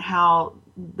 and how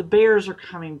the bears are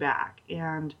coming back,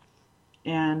 and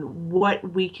what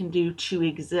we can do to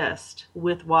exist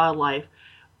with wildlife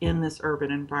in this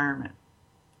urban environment.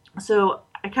 So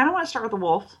I kind of want to start with the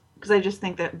wolf, because I just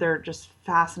think that they're just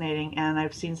fascinating, and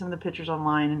I've seen some of the pictures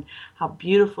online and how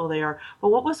beautiful they are. But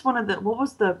what was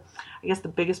the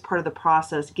biggest part of the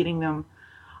process, getting them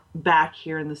back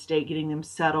here in the state, getting them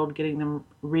settled, getting them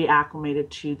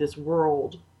reacclimated to this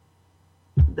world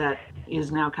that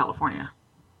is now California?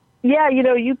 Yeah,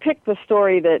 you picked the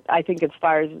story that I think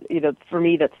inspires, for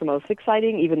me, that's the most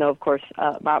exciting, even though, of course,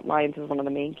 Mountain Lions is one of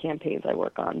the main campaigns I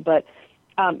work on. But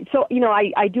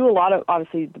I do a lot of,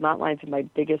 obviously, the Mountain Lions are my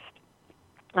biggest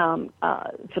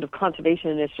sort of conservation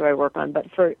initiative I work on.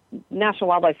 But for National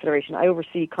Wildlife Federation, I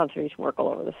oversee conservation work all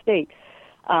over the state.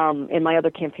 And my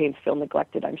other campaigns feel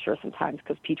neglected, I'm sure, sometimes,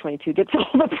 because P22 gets all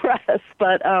the press.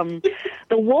 But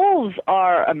the wolves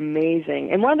are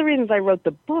amazing. And one of the reasons I wrote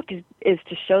the book is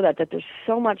to show that there's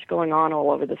so much going on all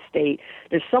over the state.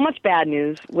 There's so much bad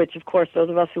news, which, of course, those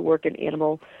of us who work in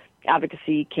animal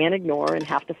advocacy can't ignore and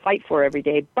have to fight for every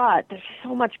day. But there's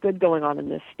so much good going on in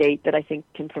this state that I think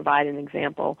can provide an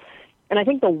example. And I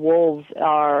think the wolves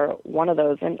are one of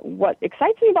those. And what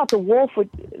excites me about the wolf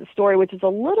story, which is a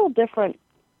little different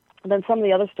than some of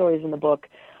the other stories in the book,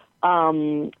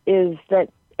 is that,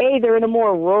 A, they're in a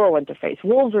more rural interface.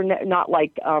 Wolves are not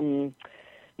like,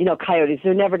 coyotes.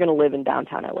 They're never going to live in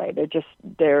downtown LA.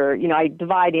 I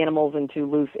divide animals into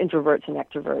loose introverts and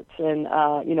extroverts. And,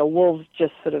 wolves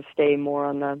just sort of stay more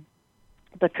on the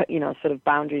sort of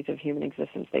boundaries of human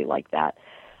existence. They like that.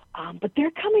 But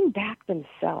they're coming back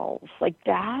themselves like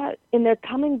that, and they're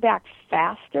coming back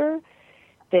faster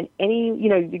than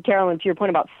any, Carolyn, to your point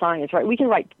about science, right? We can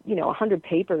write, 100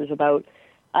 papers about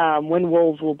when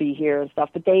wolves will be here and stuff,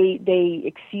 but they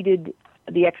exceeded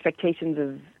the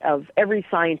expectations of every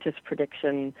scientist's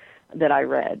prediction that I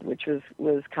read, which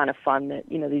was kind of fun that,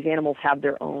 these animals have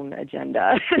their own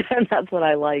agenda, and that's what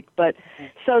I like. But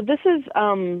so this is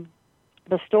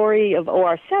the story of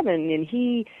OR7, and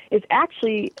he is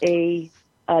actually a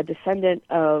descendant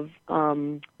of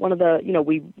one of the,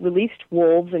 we released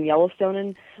wolves in Yellowstone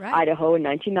and Idaho in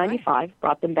 1995,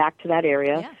 brought them back to that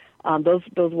area. Yeah. Those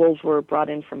wolves were brought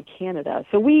in from Canada.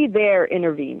 So we there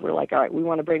intervened. We're like, all right, we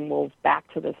want to bring wolves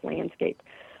back to this landscape.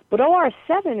 But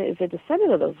OR7 is a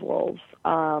descendant of those wolves.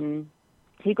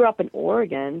 He grew up in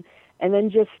Oregon and then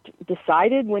just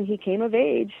decided when he came of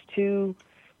age to,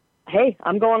 hey,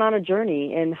 I'm going on a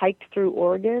journey, and hiked through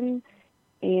Oregon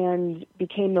and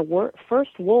became the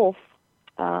first wolf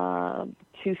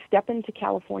to step into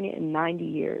California in 90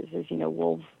 years. As you know,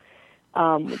 wolves,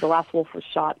 the last wolf was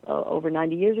shot over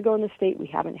 90 years ago in the state. We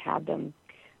haven't had them.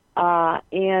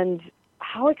 And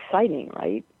how exciting,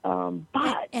 right?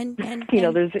 But,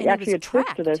 there's actually a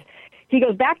twist to this. He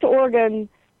goes back to Oregon,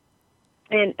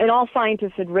 and all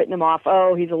scientists had written him off.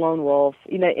 Oh, he's a lone wolf.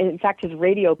 In fact, his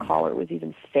radio collar was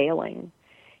even failing.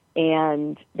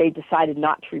 And they decided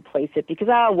not to replace it because,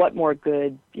 what more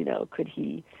good, could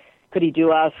he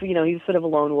do us? He was sort of a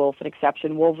lone wolf, an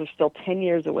exception. Wolves are still 10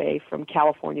 years away from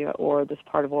California or this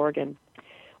part of Oregon.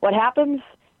 What happens?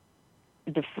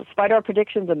 Despite our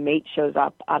predictions, a mate shows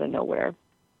up out of nowhere.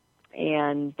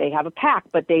 And they have a pack,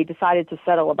 but they decided to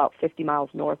settle about 50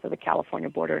 miles north of the California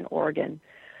border in Oregon.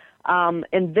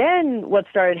 And then what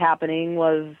started happening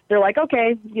was they're like,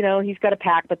 okay, he's got a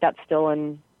pack, but that's still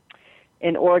in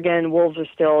Oregon. Wolves are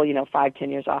still, 5-10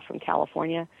 years off from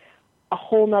California. A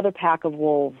whole nother pack of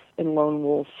wolves and lone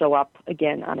wolves show up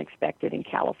again unexpected in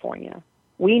California.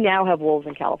 We now have wolves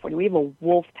in California. We have a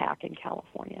wolf pack in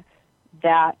California.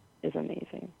 That is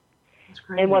amazing. That's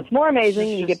great. And what's more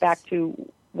amazing, you get back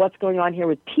to what's going on here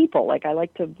with people. Like,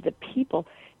 the people,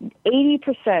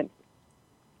 80%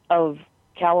 of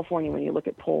California, when you look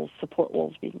at polls, support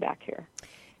wolves being back here.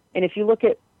 And if you look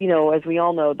at, as we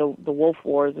all know, the wolf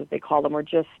wars, as they call them, or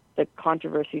just the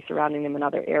controversy surrounding them in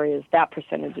other areas, that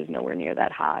percentage is nowhere near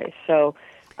that high. So,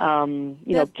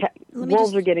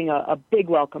 wolves are getting a big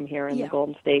welcome here in the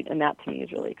Golden State, and that to me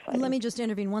is really exciting. Let me just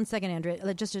intervene 1 second,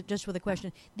 Andrea, just with a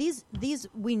question. These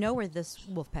we know where this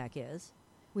wolf pack is.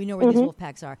 We know where these wolf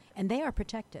packs are, and they are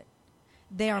protected.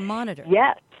 They are monitored.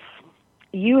 Yes.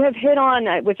 You have hit on,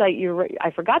 which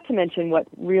I forgot to mention, what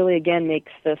really, again,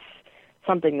 makes this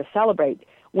something to celebrate.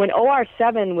 When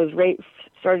OR7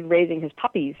 started raising his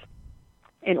puppies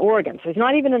in Oregon, so he's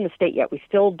not even in the state yet. We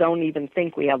still don't even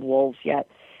think we have wolves yet.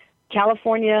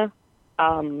 California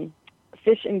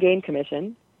Fish and Game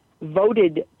Commission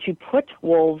voted to put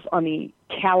wolves on the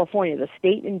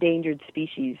state endangered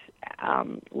species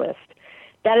list.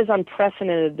 That is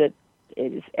unprecedented that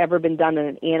it has ever been done,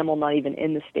 and an animal not even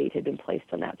in the state had been placed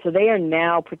on that. So they are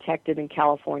now protected in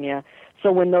California.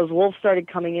 So when those wolves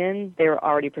started coming in, they were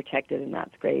already protected, and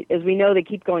that's great. As we know, they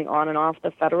keep going on and off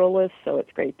the federal list, so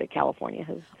it's great that California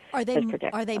has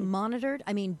protected Are they them. monitored?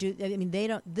 I mean, they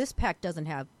don't. This pack doesn't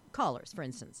have collars, for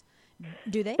instance.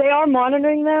 Do they? They are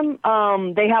monitoring them.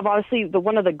 They have, obviously,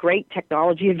 one of the great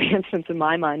technology advancements in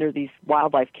my mind are these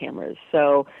wildlife cameras.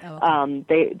 So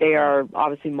they are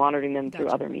obviously monitoring them through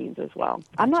other means as well. Gotcha.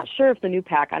 I'm not sure if the new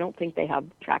pack, I don't think they have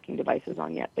tracking devices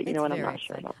on yet, but I'm not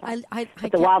sure about that.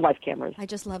 But the wildlife cameras. I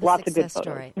just love lots a success of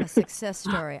good story. A success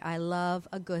story. I love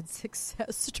a good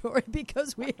success story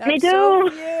because we have Me too.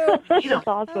 so few. That's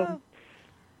awesome.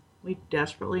 We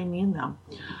desperately need them.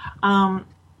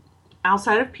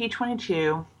 Outside of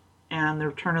P-22 and the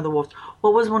Return of the Wolves,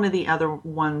 what was one of the other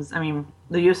ones? I mean,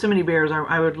 the Yosemite Bears,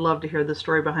 I would love to hear the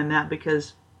story behind that,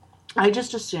 because I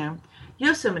just assume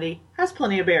Yosemite has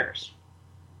plenty of bears.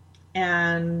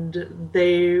 And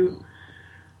they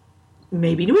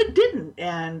maybe knew it didn't.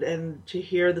 And to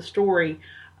hear the story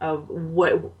of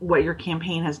what your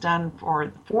campaign has done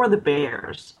for the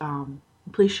bears,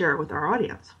 please share it with our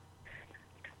audience.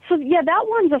 So yeah, that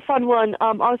one's a fun one.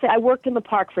 Honestly, I worked in the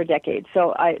park for a decade,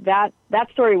 so that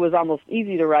story was almost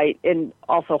easy to write and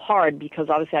also hard because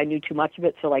obviously I knew too much of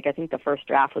it. So I think the first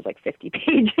draft was 50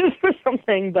 pages or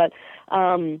something. But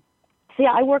so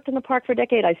yeah, I worked in the park for a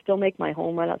decade. I still make my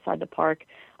home right outside the park.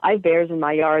 I have bears in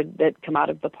my yard that come out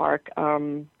of the park.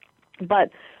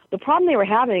 But the problem they were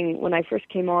having when I first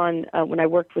came on, when I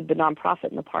worked with the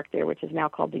nonprofit in the park there, which is now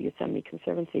called the Yosemite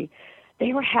Conservancy.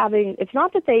 They were having, it's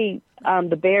not that the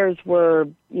bears were,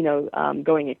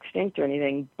 going extinct or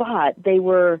anything, but they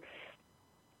were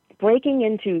breaking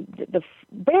into, the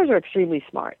bears are extremely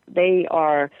smart. They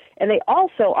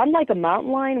also, unlike a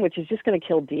mountain lion, which is just going to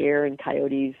kill deer and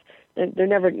coyotes,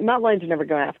 mountain lions are never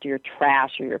going after your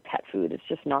trash or your pet food. It's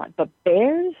just not. But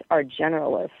bears are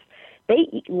generalists.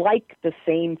 They like the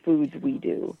same foods we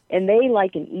do, and they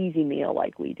like an easy meal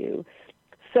like we do.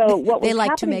 So what they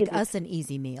like to make us an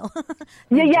easy meal.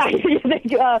 Yeah.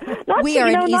 We are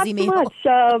an easy meal. Not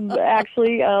so much,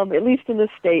 actually. At least in this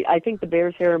state, I think the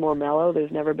bears here are more mellow. There's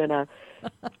never been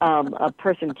a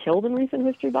person killed in recent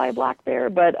history by a black bear,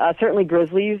 but certainly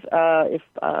grizzlies,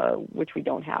 which we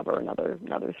don't have, are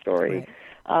another story.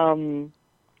 Right.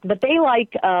 But they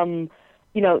like.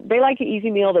 They like an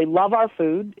easy meal. They love our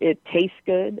food. It tastes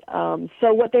good.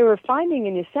 So what they were finding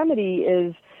in Yosemite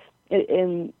is.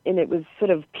 And it was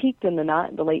sort of peaked in the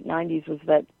late 90s, was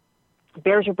that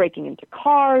bears were breaking into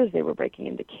cars, they were breaking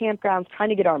into campgrounds, trying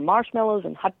to get our marshmallows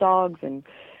and hot dogs, and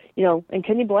and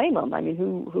can you blame them? I mean,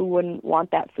 who wouldn't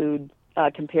want that food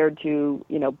compared to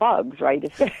bugs, right?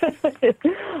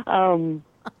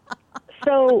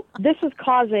 So this was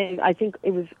causing, I think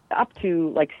it was up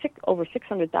to over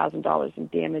 $600,000 in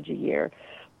damage a year,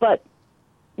 but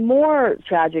more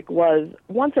tragic was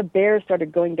once a bear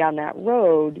started going down that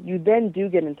road, you then do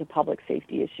get into public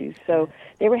safety issues. So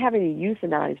they were having to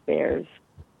euthanize bears.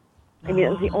 I mean, it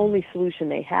was the only solution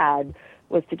they had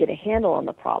was to get a handle on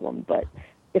the problem. But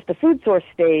if the food source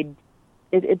stayed,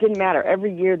 it didn't matter.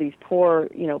 Every year, these poor,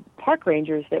 park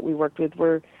rangers that we worked with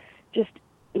were just,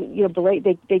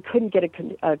 they couldn't get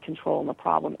a control on the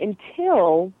problem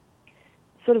until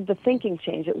sort of the thinking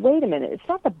changed. Wait a minute, it's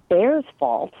not the bear's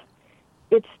fault.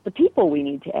 It's the people we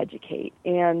need to educate.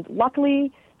 And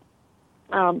luckily,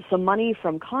 some money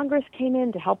from Congress came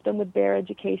in to help them with bear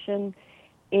education.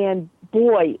 And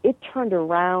boy, it turned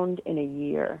around in a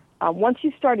year. Once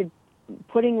you started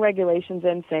putting regulations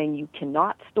in saying you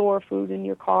cannot store food in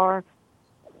your car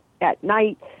at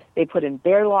night, they put in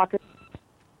bear lockers.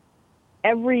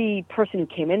 Every person who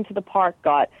came into the park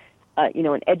got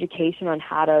an education on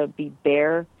how to be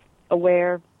bear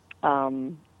aware.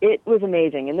 It was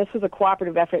amazing. And this was a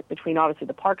cooperative effort between, obviously,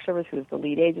 the Park Service, who is the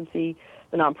lead agency,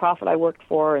 the nonprofit I worked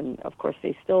for, and, of course,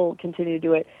 they still continue to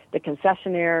do it, the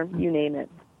concessionaire, you name it.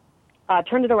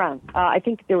 Turned it around. I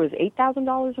think there was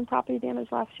 $8,000 in property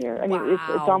damage last year. I mean,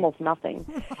 it's almost nothing.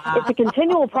 It's a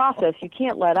continual process. You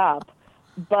can't let up,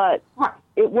 but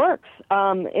it works.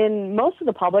 In most of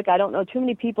the public, I don't know too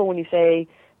many people when you say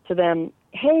to them,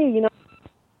 hey,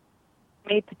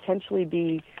 may potentially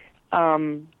be,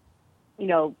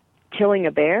 killing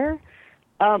a bear.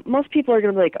 Most people are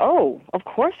going to be like, oh, of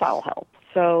course I'll help.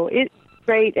 So it's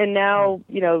great. And now,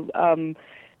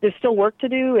 there's still work to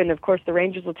do. And, of course, the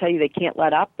rangers will tell you they can't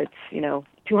let up. It's,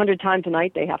 200 times a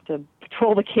night they have to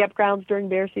patrol the campgrounds during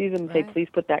bear season and say, please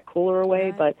put that cooler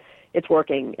away. Right. But it's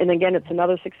working. And, again, it's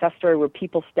another success story where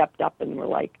people stepped up and were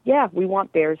like, yeah, we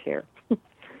want bears here.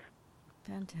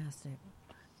 Fantastic.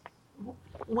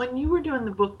 When you were doing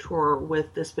the book tour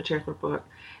with this particular book,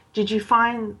 did you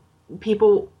find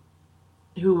people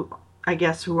who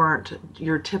aren't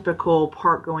your typical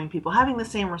park-going people having the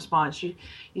same response? You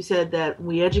said that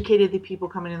we educated the people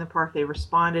coming in the park. They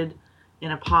responded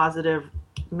in a positive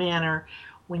manner.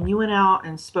 When you went out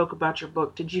and spoke about your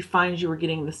book, did you find you were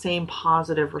getting the same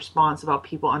positive response about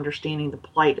people understanding the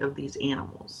plight of these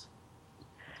animals?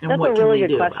 And that's a really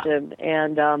good question.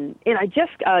 And I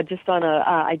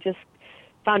just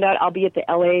found out I'll be at the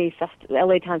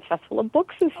LA Times Festival of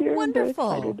Books this year.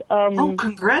 Wonderful.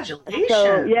 Congratulations.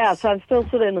 So I'm still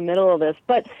sort of in the middle of this.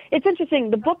 But it's interesting.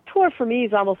 The book tour for me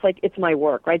is almost like it's my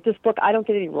work, right? This book, I don't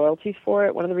get any royalties for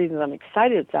it. One of the reasons I'm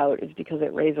excited it's out is because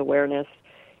it raises awareness,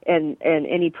 and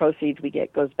any proceeds we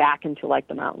get goes back into like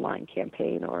the Mountain Lion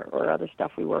campaign or other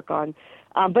stuff we work on.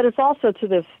 But it's also to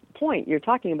this point you're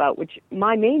talking about, which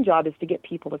my main job is to get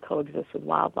people to coexist with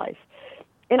wildlife.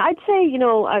 And I'd say,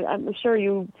 I'm sure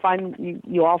you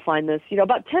all find this,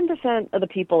 about 10% of the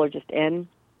people are just in.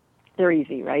 They're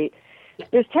easy, right?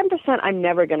 There's 10% I'm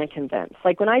never going to convince.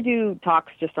 Like when I do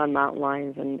talks just on mountain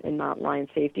lions and mountain lion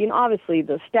safety, and obviously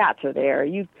the stats are there.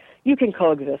 You can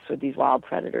coexist with these wild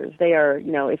predators. They are,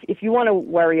 if you want to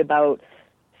worry about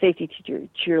safety to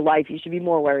your life, you should be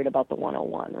more worried about the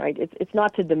 101, right? It's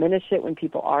not to diminish it when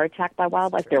people are attacked by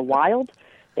wildlife. They're wild.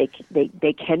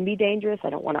 They can be dangerous. I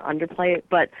don't want to underplay it,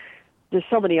 but there's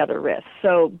so many other risks.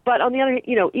 So, but on the other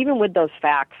hand, even with those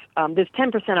facts, there's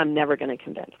 10% I'm never going to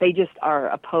convince. They just are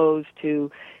opposed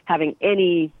to having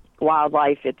any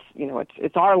wildlife.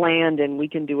 It's our land and we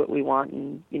can do what we want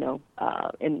and,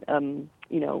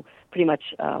 pretty much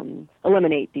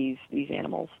eliminate these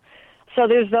animals. So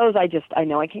there's those I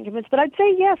know I can't convince, but I'd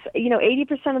say yes,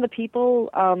 80% of the people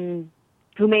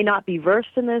who may not be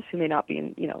versed in this, who may not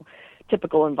be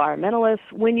typical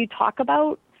environmentalists, when you talk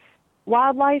about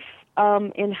wildlife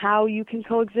and how you can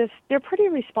coexist, they're pretty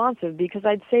responsive, because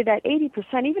I'd say that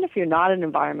 80%, even if you're not an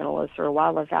environmentalist or a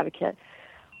wildlife advocate,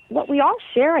 what we all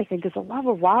share, I think, is a love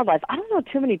of wildlife. I don't know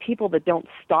too many people that don't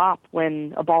stop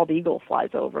when a bald eagle flies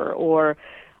over, or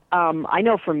I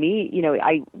know for me,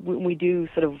 when we do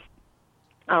sort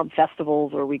of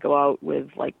festivals, or we go out with,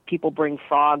 like, people bring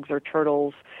frogs or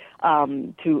turtles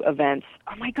to events.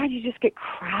 Oh my God, you just get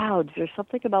crowds. There's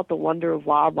something about the wonder of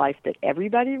wildlife that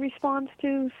everybody responds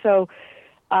to. So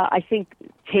I think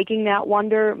taking that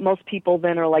wonder, most people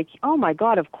then are like, oh my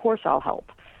God, of course I'll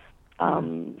help.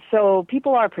 So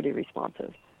people are pretty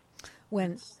responsive.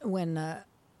 When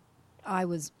I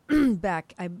was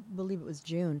back, I believe it was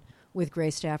June, with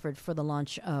Gray Stafford for the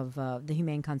launch of the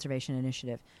Humane Conservation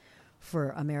Initiative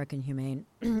for American Humane,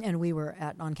 and we were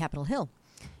on Capitol Hill.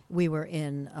 We were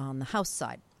on the House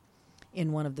side,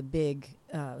 in one of the big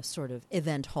sort of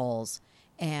event halls,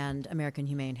 and American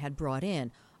Humane had brought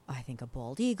in, I think, a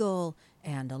bald eagle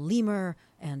and a lemur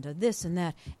and this and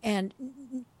that, and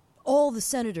all the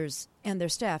senators and their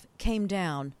staff came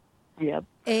down. Yep.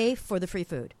 For the free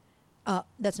food,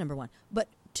 that's number one, but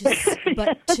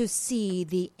to see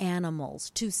the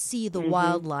animals, to see the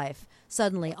wildlife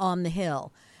suddenly on the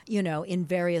hill. In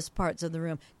various parts of the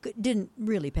room, didn't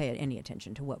really pay any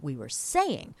attention to what we were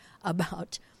saying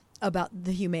about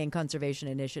the Humane Conservation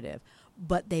Initiative,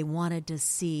 but they wanted to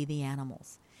see the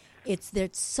animals. It's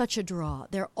such a draw.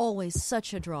 They're always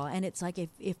such a draw, and it's like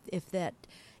if that.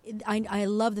 I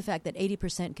love the fact that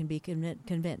 80% can be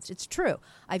convinced. It's true.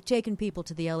 I've taken people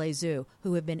to the LA Zoo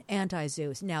who have been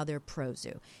anti-zoo. Now they're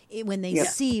pro-zoo. When they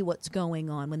see what's going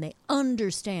on, when they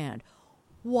understand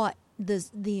what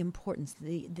the importance,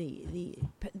 the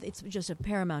it's just of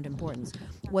paramount importance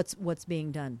what's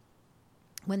being done.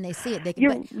 when they see it, they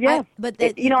can.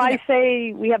 I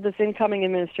say we have this incoming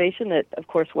administration that, of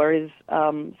course, worries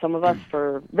some of us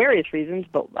for various reasons,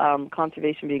 but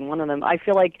conservation being one of them. I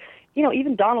feel like,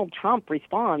 even Donald Trump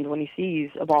responds when he sees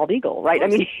a bald eagle, right? I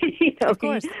mean, of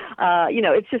course.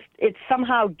 It's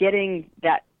somehow getting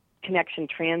that connection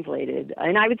translated.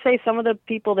 And I would say some of the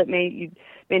people that may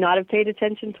not have paid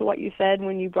attention to what you said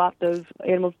when you brought those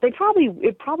animals, it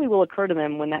probably will occur to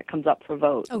them when that comes up for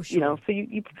vote. Oh, sure. So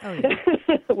you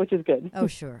which is good. Oh,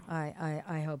 sure.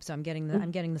 I hope so. I'm getting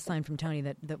the sign from Tony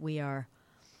that we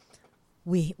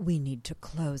need to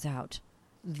close out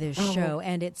this show,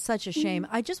 and it's such a shame.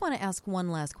 I just want to ask one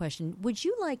last question. Would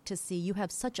you like to see, you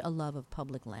have such a love of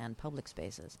public land, public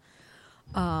spaces,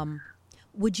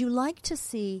 would you like to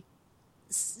see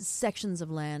sections of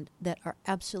land that are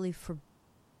absolutely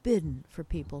forbidden for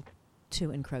people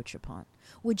to encroach upon?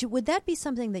 Would that be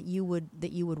something that you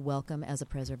would welcome as a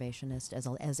preservationist,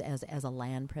 as a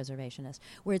land preservationist,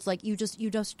 where it's like you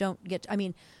just don't get? I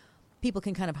mean, people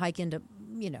can kind of hike into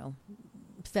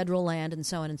federal land and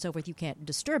so on and so forth. You can't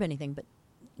disturb anything, but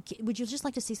would you just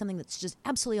like to see something that's just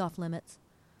absolutely off limits?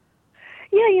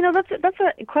 Yeah, that's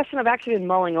a question I've actually been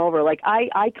mulling over. Like,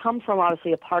 I come from,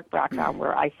 obviously, a park background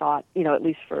where I thought, at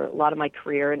least for a lot of my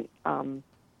career, and,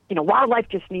 wildlife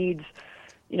just needs,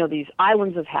 these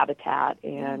islands of habitat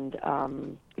and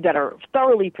that are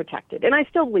thoroughly protected. And I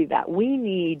still believe that. We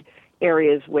need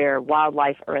areas where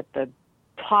wildlife are at the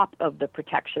top of the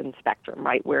protection spectrum,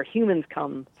 right, where humans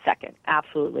come second,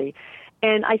 absolutely.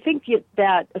 And I think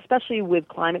that, especially with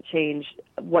climate change,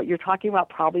 what you're talking about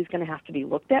probably is going to have to be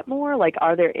looked at more. Like,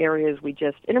 are there areas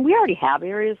and we already have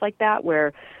areas like that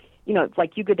where, it's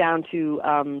like you go down to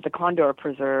the Condor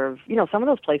Preserve, some of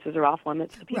those places are off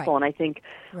limits to people. Right. And I think,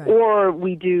 or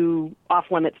we do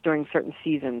off limits during certain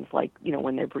seasons, like,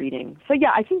 when they're breeding. So,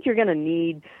 yeah, I think you're going to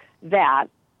need that.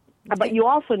 But you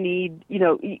also need,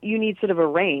 you need sort of a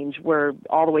range where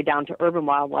all the way down to urban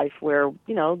wildlife where,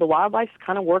 the wildlife's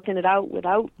kind of working it out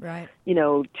without,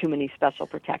 too many special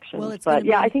protections. Well, but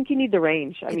I think you need the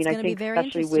range. I mean, I think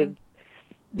especially with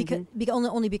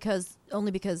only because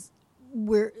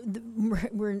we're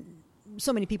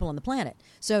so many people on the planet.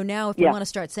 So now if we want to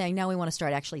start saying, now we want to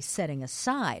start actually setting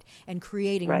aside and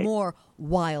creating more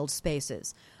wild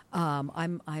spaces.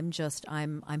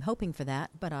 I'm hoping for that,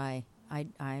 but I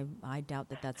doubt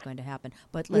that that's going to happen.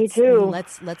 But Me too.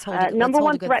 Let's hold it. Number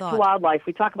one threat to wildlife.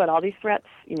 We talk about all these threats.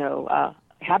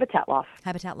 Habitat loss.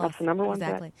 Habitat loss. That's the number one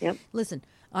exactly. threat. Yep. Listen,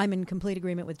 I'm in complete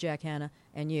agreement with Jack Hanna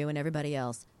and you and everybody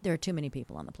else. There are too many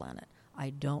people on the planet.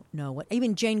 I don't know what.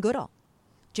 Even Jane Goodall.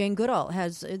 Jane Goodall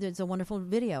there's a wonderful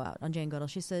video out on Jane Goodall.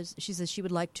 She says she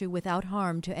would like to, without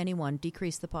harm to anyone,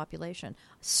 decrease the population.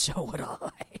 So would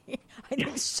I. I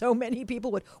think so many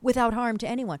people would, without harm to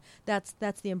anyone. That's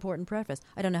the important preface.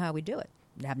 I don't know how we do it.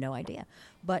 I have no idea.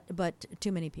 But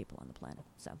too many people on the planet.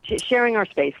 So sharing our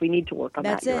space, we need to work on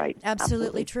that. You're That's it. Right.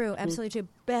 Absolutely true. Absolutely true.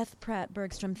 Beth Pratt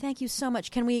Bergstrom, thank you so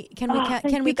much. Can we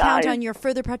count on your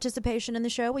further participation in the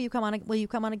show? Will you come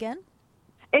on again?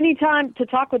 Anytime to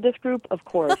talk with this group, of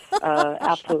course.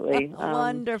 Absolutely.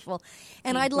 Wonderful.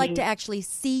 And I'd like to actually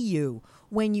see you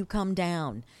when you come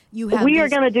down. We're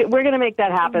going to make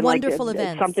that happen. Wonderful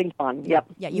events. Something fun. Yep.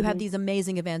 Yeah, you have these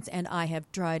amazing events, and I have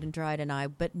tried,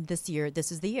 but this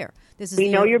is the year. We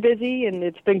know you're busy, and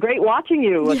it's been great watching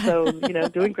you. So,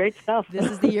 doing great stuff.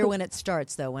 This is the year when it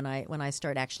starts, though, when I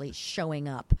start actually showing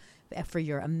up for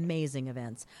your amazing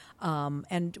events.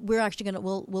 And we're actually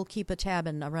we'll keep a tab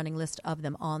and a running list of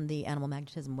them on the Animal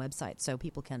Magnetism website so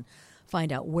people can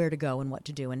find out where to go and what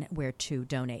to do and where to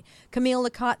donate. Camille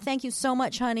Lacotte, thank you so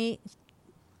much, honey.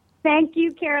 Thank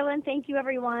you, Carolyn. Thank you,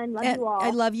 everyone. Love you all. I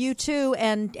love you too.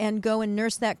 And go and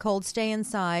nurse that cold. Stay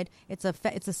inside. It's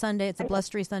a Sunday. It's a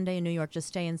blustery Sunday in New York. Just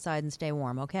stay inside and stay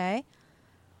warm. Okay.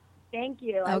 Thank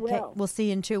you. I will. We'll see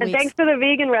you in 2 weeks. And thanks for the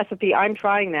vegan recipe. I'm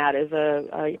trying that as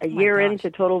a year into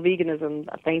total veganism.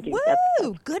 Thank you.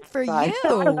 Woo! Good for you.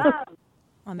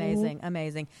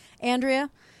 Amazing. Andrea,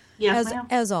 yes,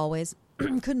 as always,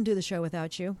 couldn't do the show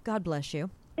without you. God bless you.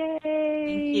 Yay.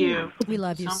 Thank you. We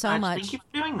love you so much. Thank you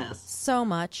for doing this. So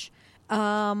much.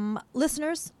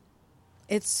 Listeners,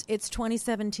 it's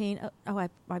 2017. I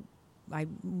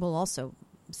will also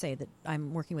say that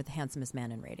I'm working with the handsomest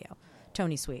man in radio,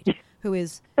 Tony Sweet, who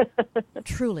is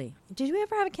truly... Did you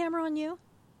ever have a camera on you?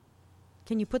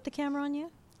 Can you put the camera on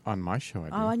you? On my show, I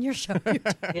do. Oh, on your show.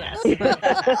 Yes.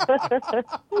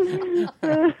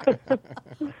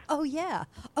 Oh, yeah.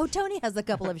 Oh, Tony has a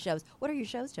couple of shows. What are your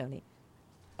shows, Tony?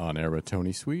 On Air with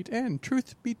Tony Sweet and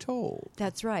Truth Be Told.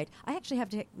 That's right. I actually have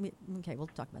to... Okay, we'll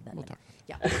talk about that.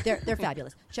 Yeah, they're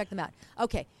fabulous. Check them out.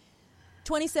 Okay,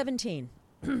 2017.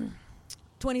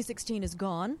 2016 is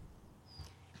gone,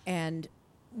 and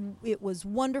it was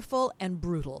wonderful and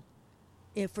brutal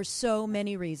for so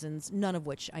many reasons, none of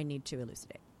which I need to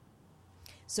elucidate.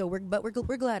 So we're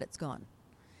glad it's gone.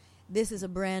 This is a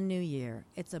brand new year.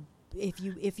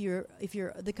 If you're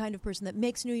the kind of person that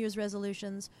makes New Year's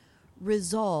resolutions,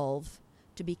 resolve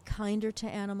to be kinder to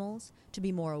animals, to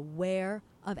be more aware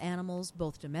of animals,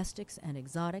 both domestics and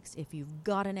exotics. If you've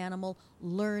got an animal,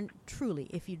 learn truly.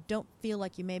 If you don't feel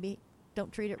like you maybe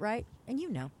don't treat it right, and you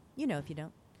know if you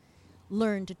don't,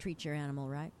 learn to treat your animal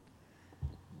right.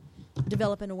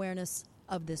 Develop an awareness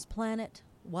of this planet,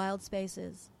 wild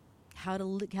spaces, how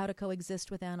to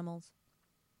coexist with animals.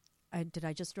 Did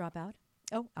I just drop out?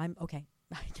 Oh, I'm okay.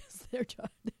 I guess they're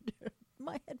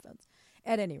my headphones.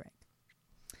 At any rate,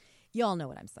 you all know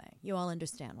what I'm saying. You all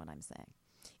understand what I'm saying.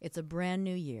 It's a brand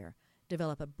new year.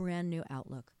 Develop a brand new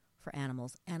outlook for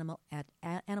animals, animal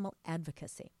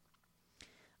advocacy.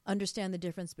 Understand the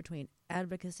difference between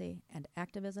advocacy and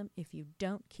activism. If you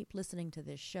don't, keep listening to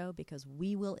this show, because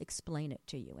we will explain it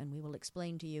to you, and we will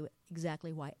explain to you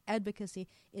exactly why advocacy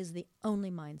is the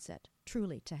only mindset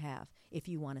truly to have if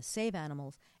you want to save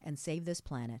animals and save this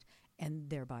planet and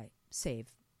thereby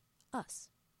save us.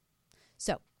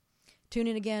 So, tune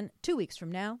in again 2 weeks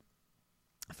from now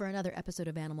for another episode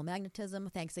of Animal Magnetism.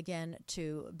 Thanks again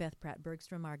to Beth Pratt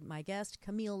Bergstrom, my guest,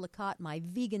 Camille Lacotte, my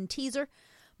vegan teaser,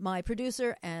 my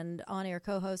producer and on-air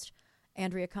co-host,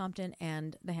 Andrea Compton,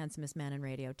 and the handsomest man in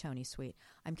radio, Tony Sweet.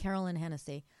 I'm Carolyn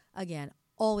Hennessy. Again,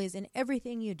 always in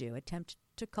everything you do, attempt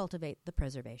to cultivate the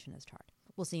preservationist heart.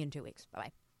 We'll see you in 2 weeks.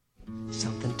 Bye-bye.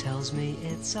 Something tells me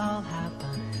it's all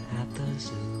happening at the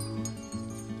zoo.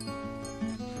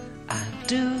 I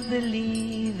do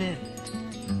believe it.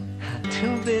 I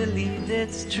do believe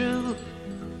it's true.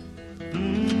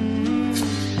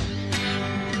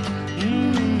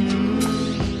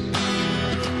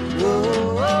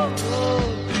 Whoa, whoa, whoa.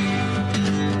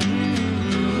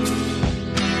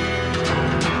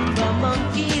 The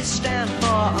monkeys stand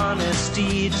for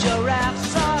honesty,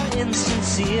 giraffes are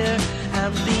insincere,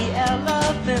 and the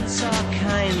elephants are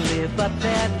kindly, but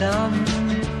they're dumb.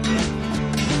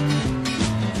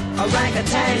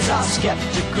 Orangutans are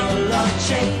skeptical of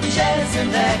changes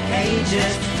in their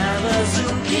cages, and the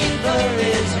zookeeper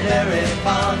is very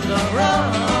fond of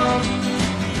rum.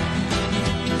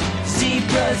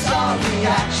 Zebras are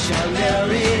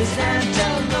reactionaries and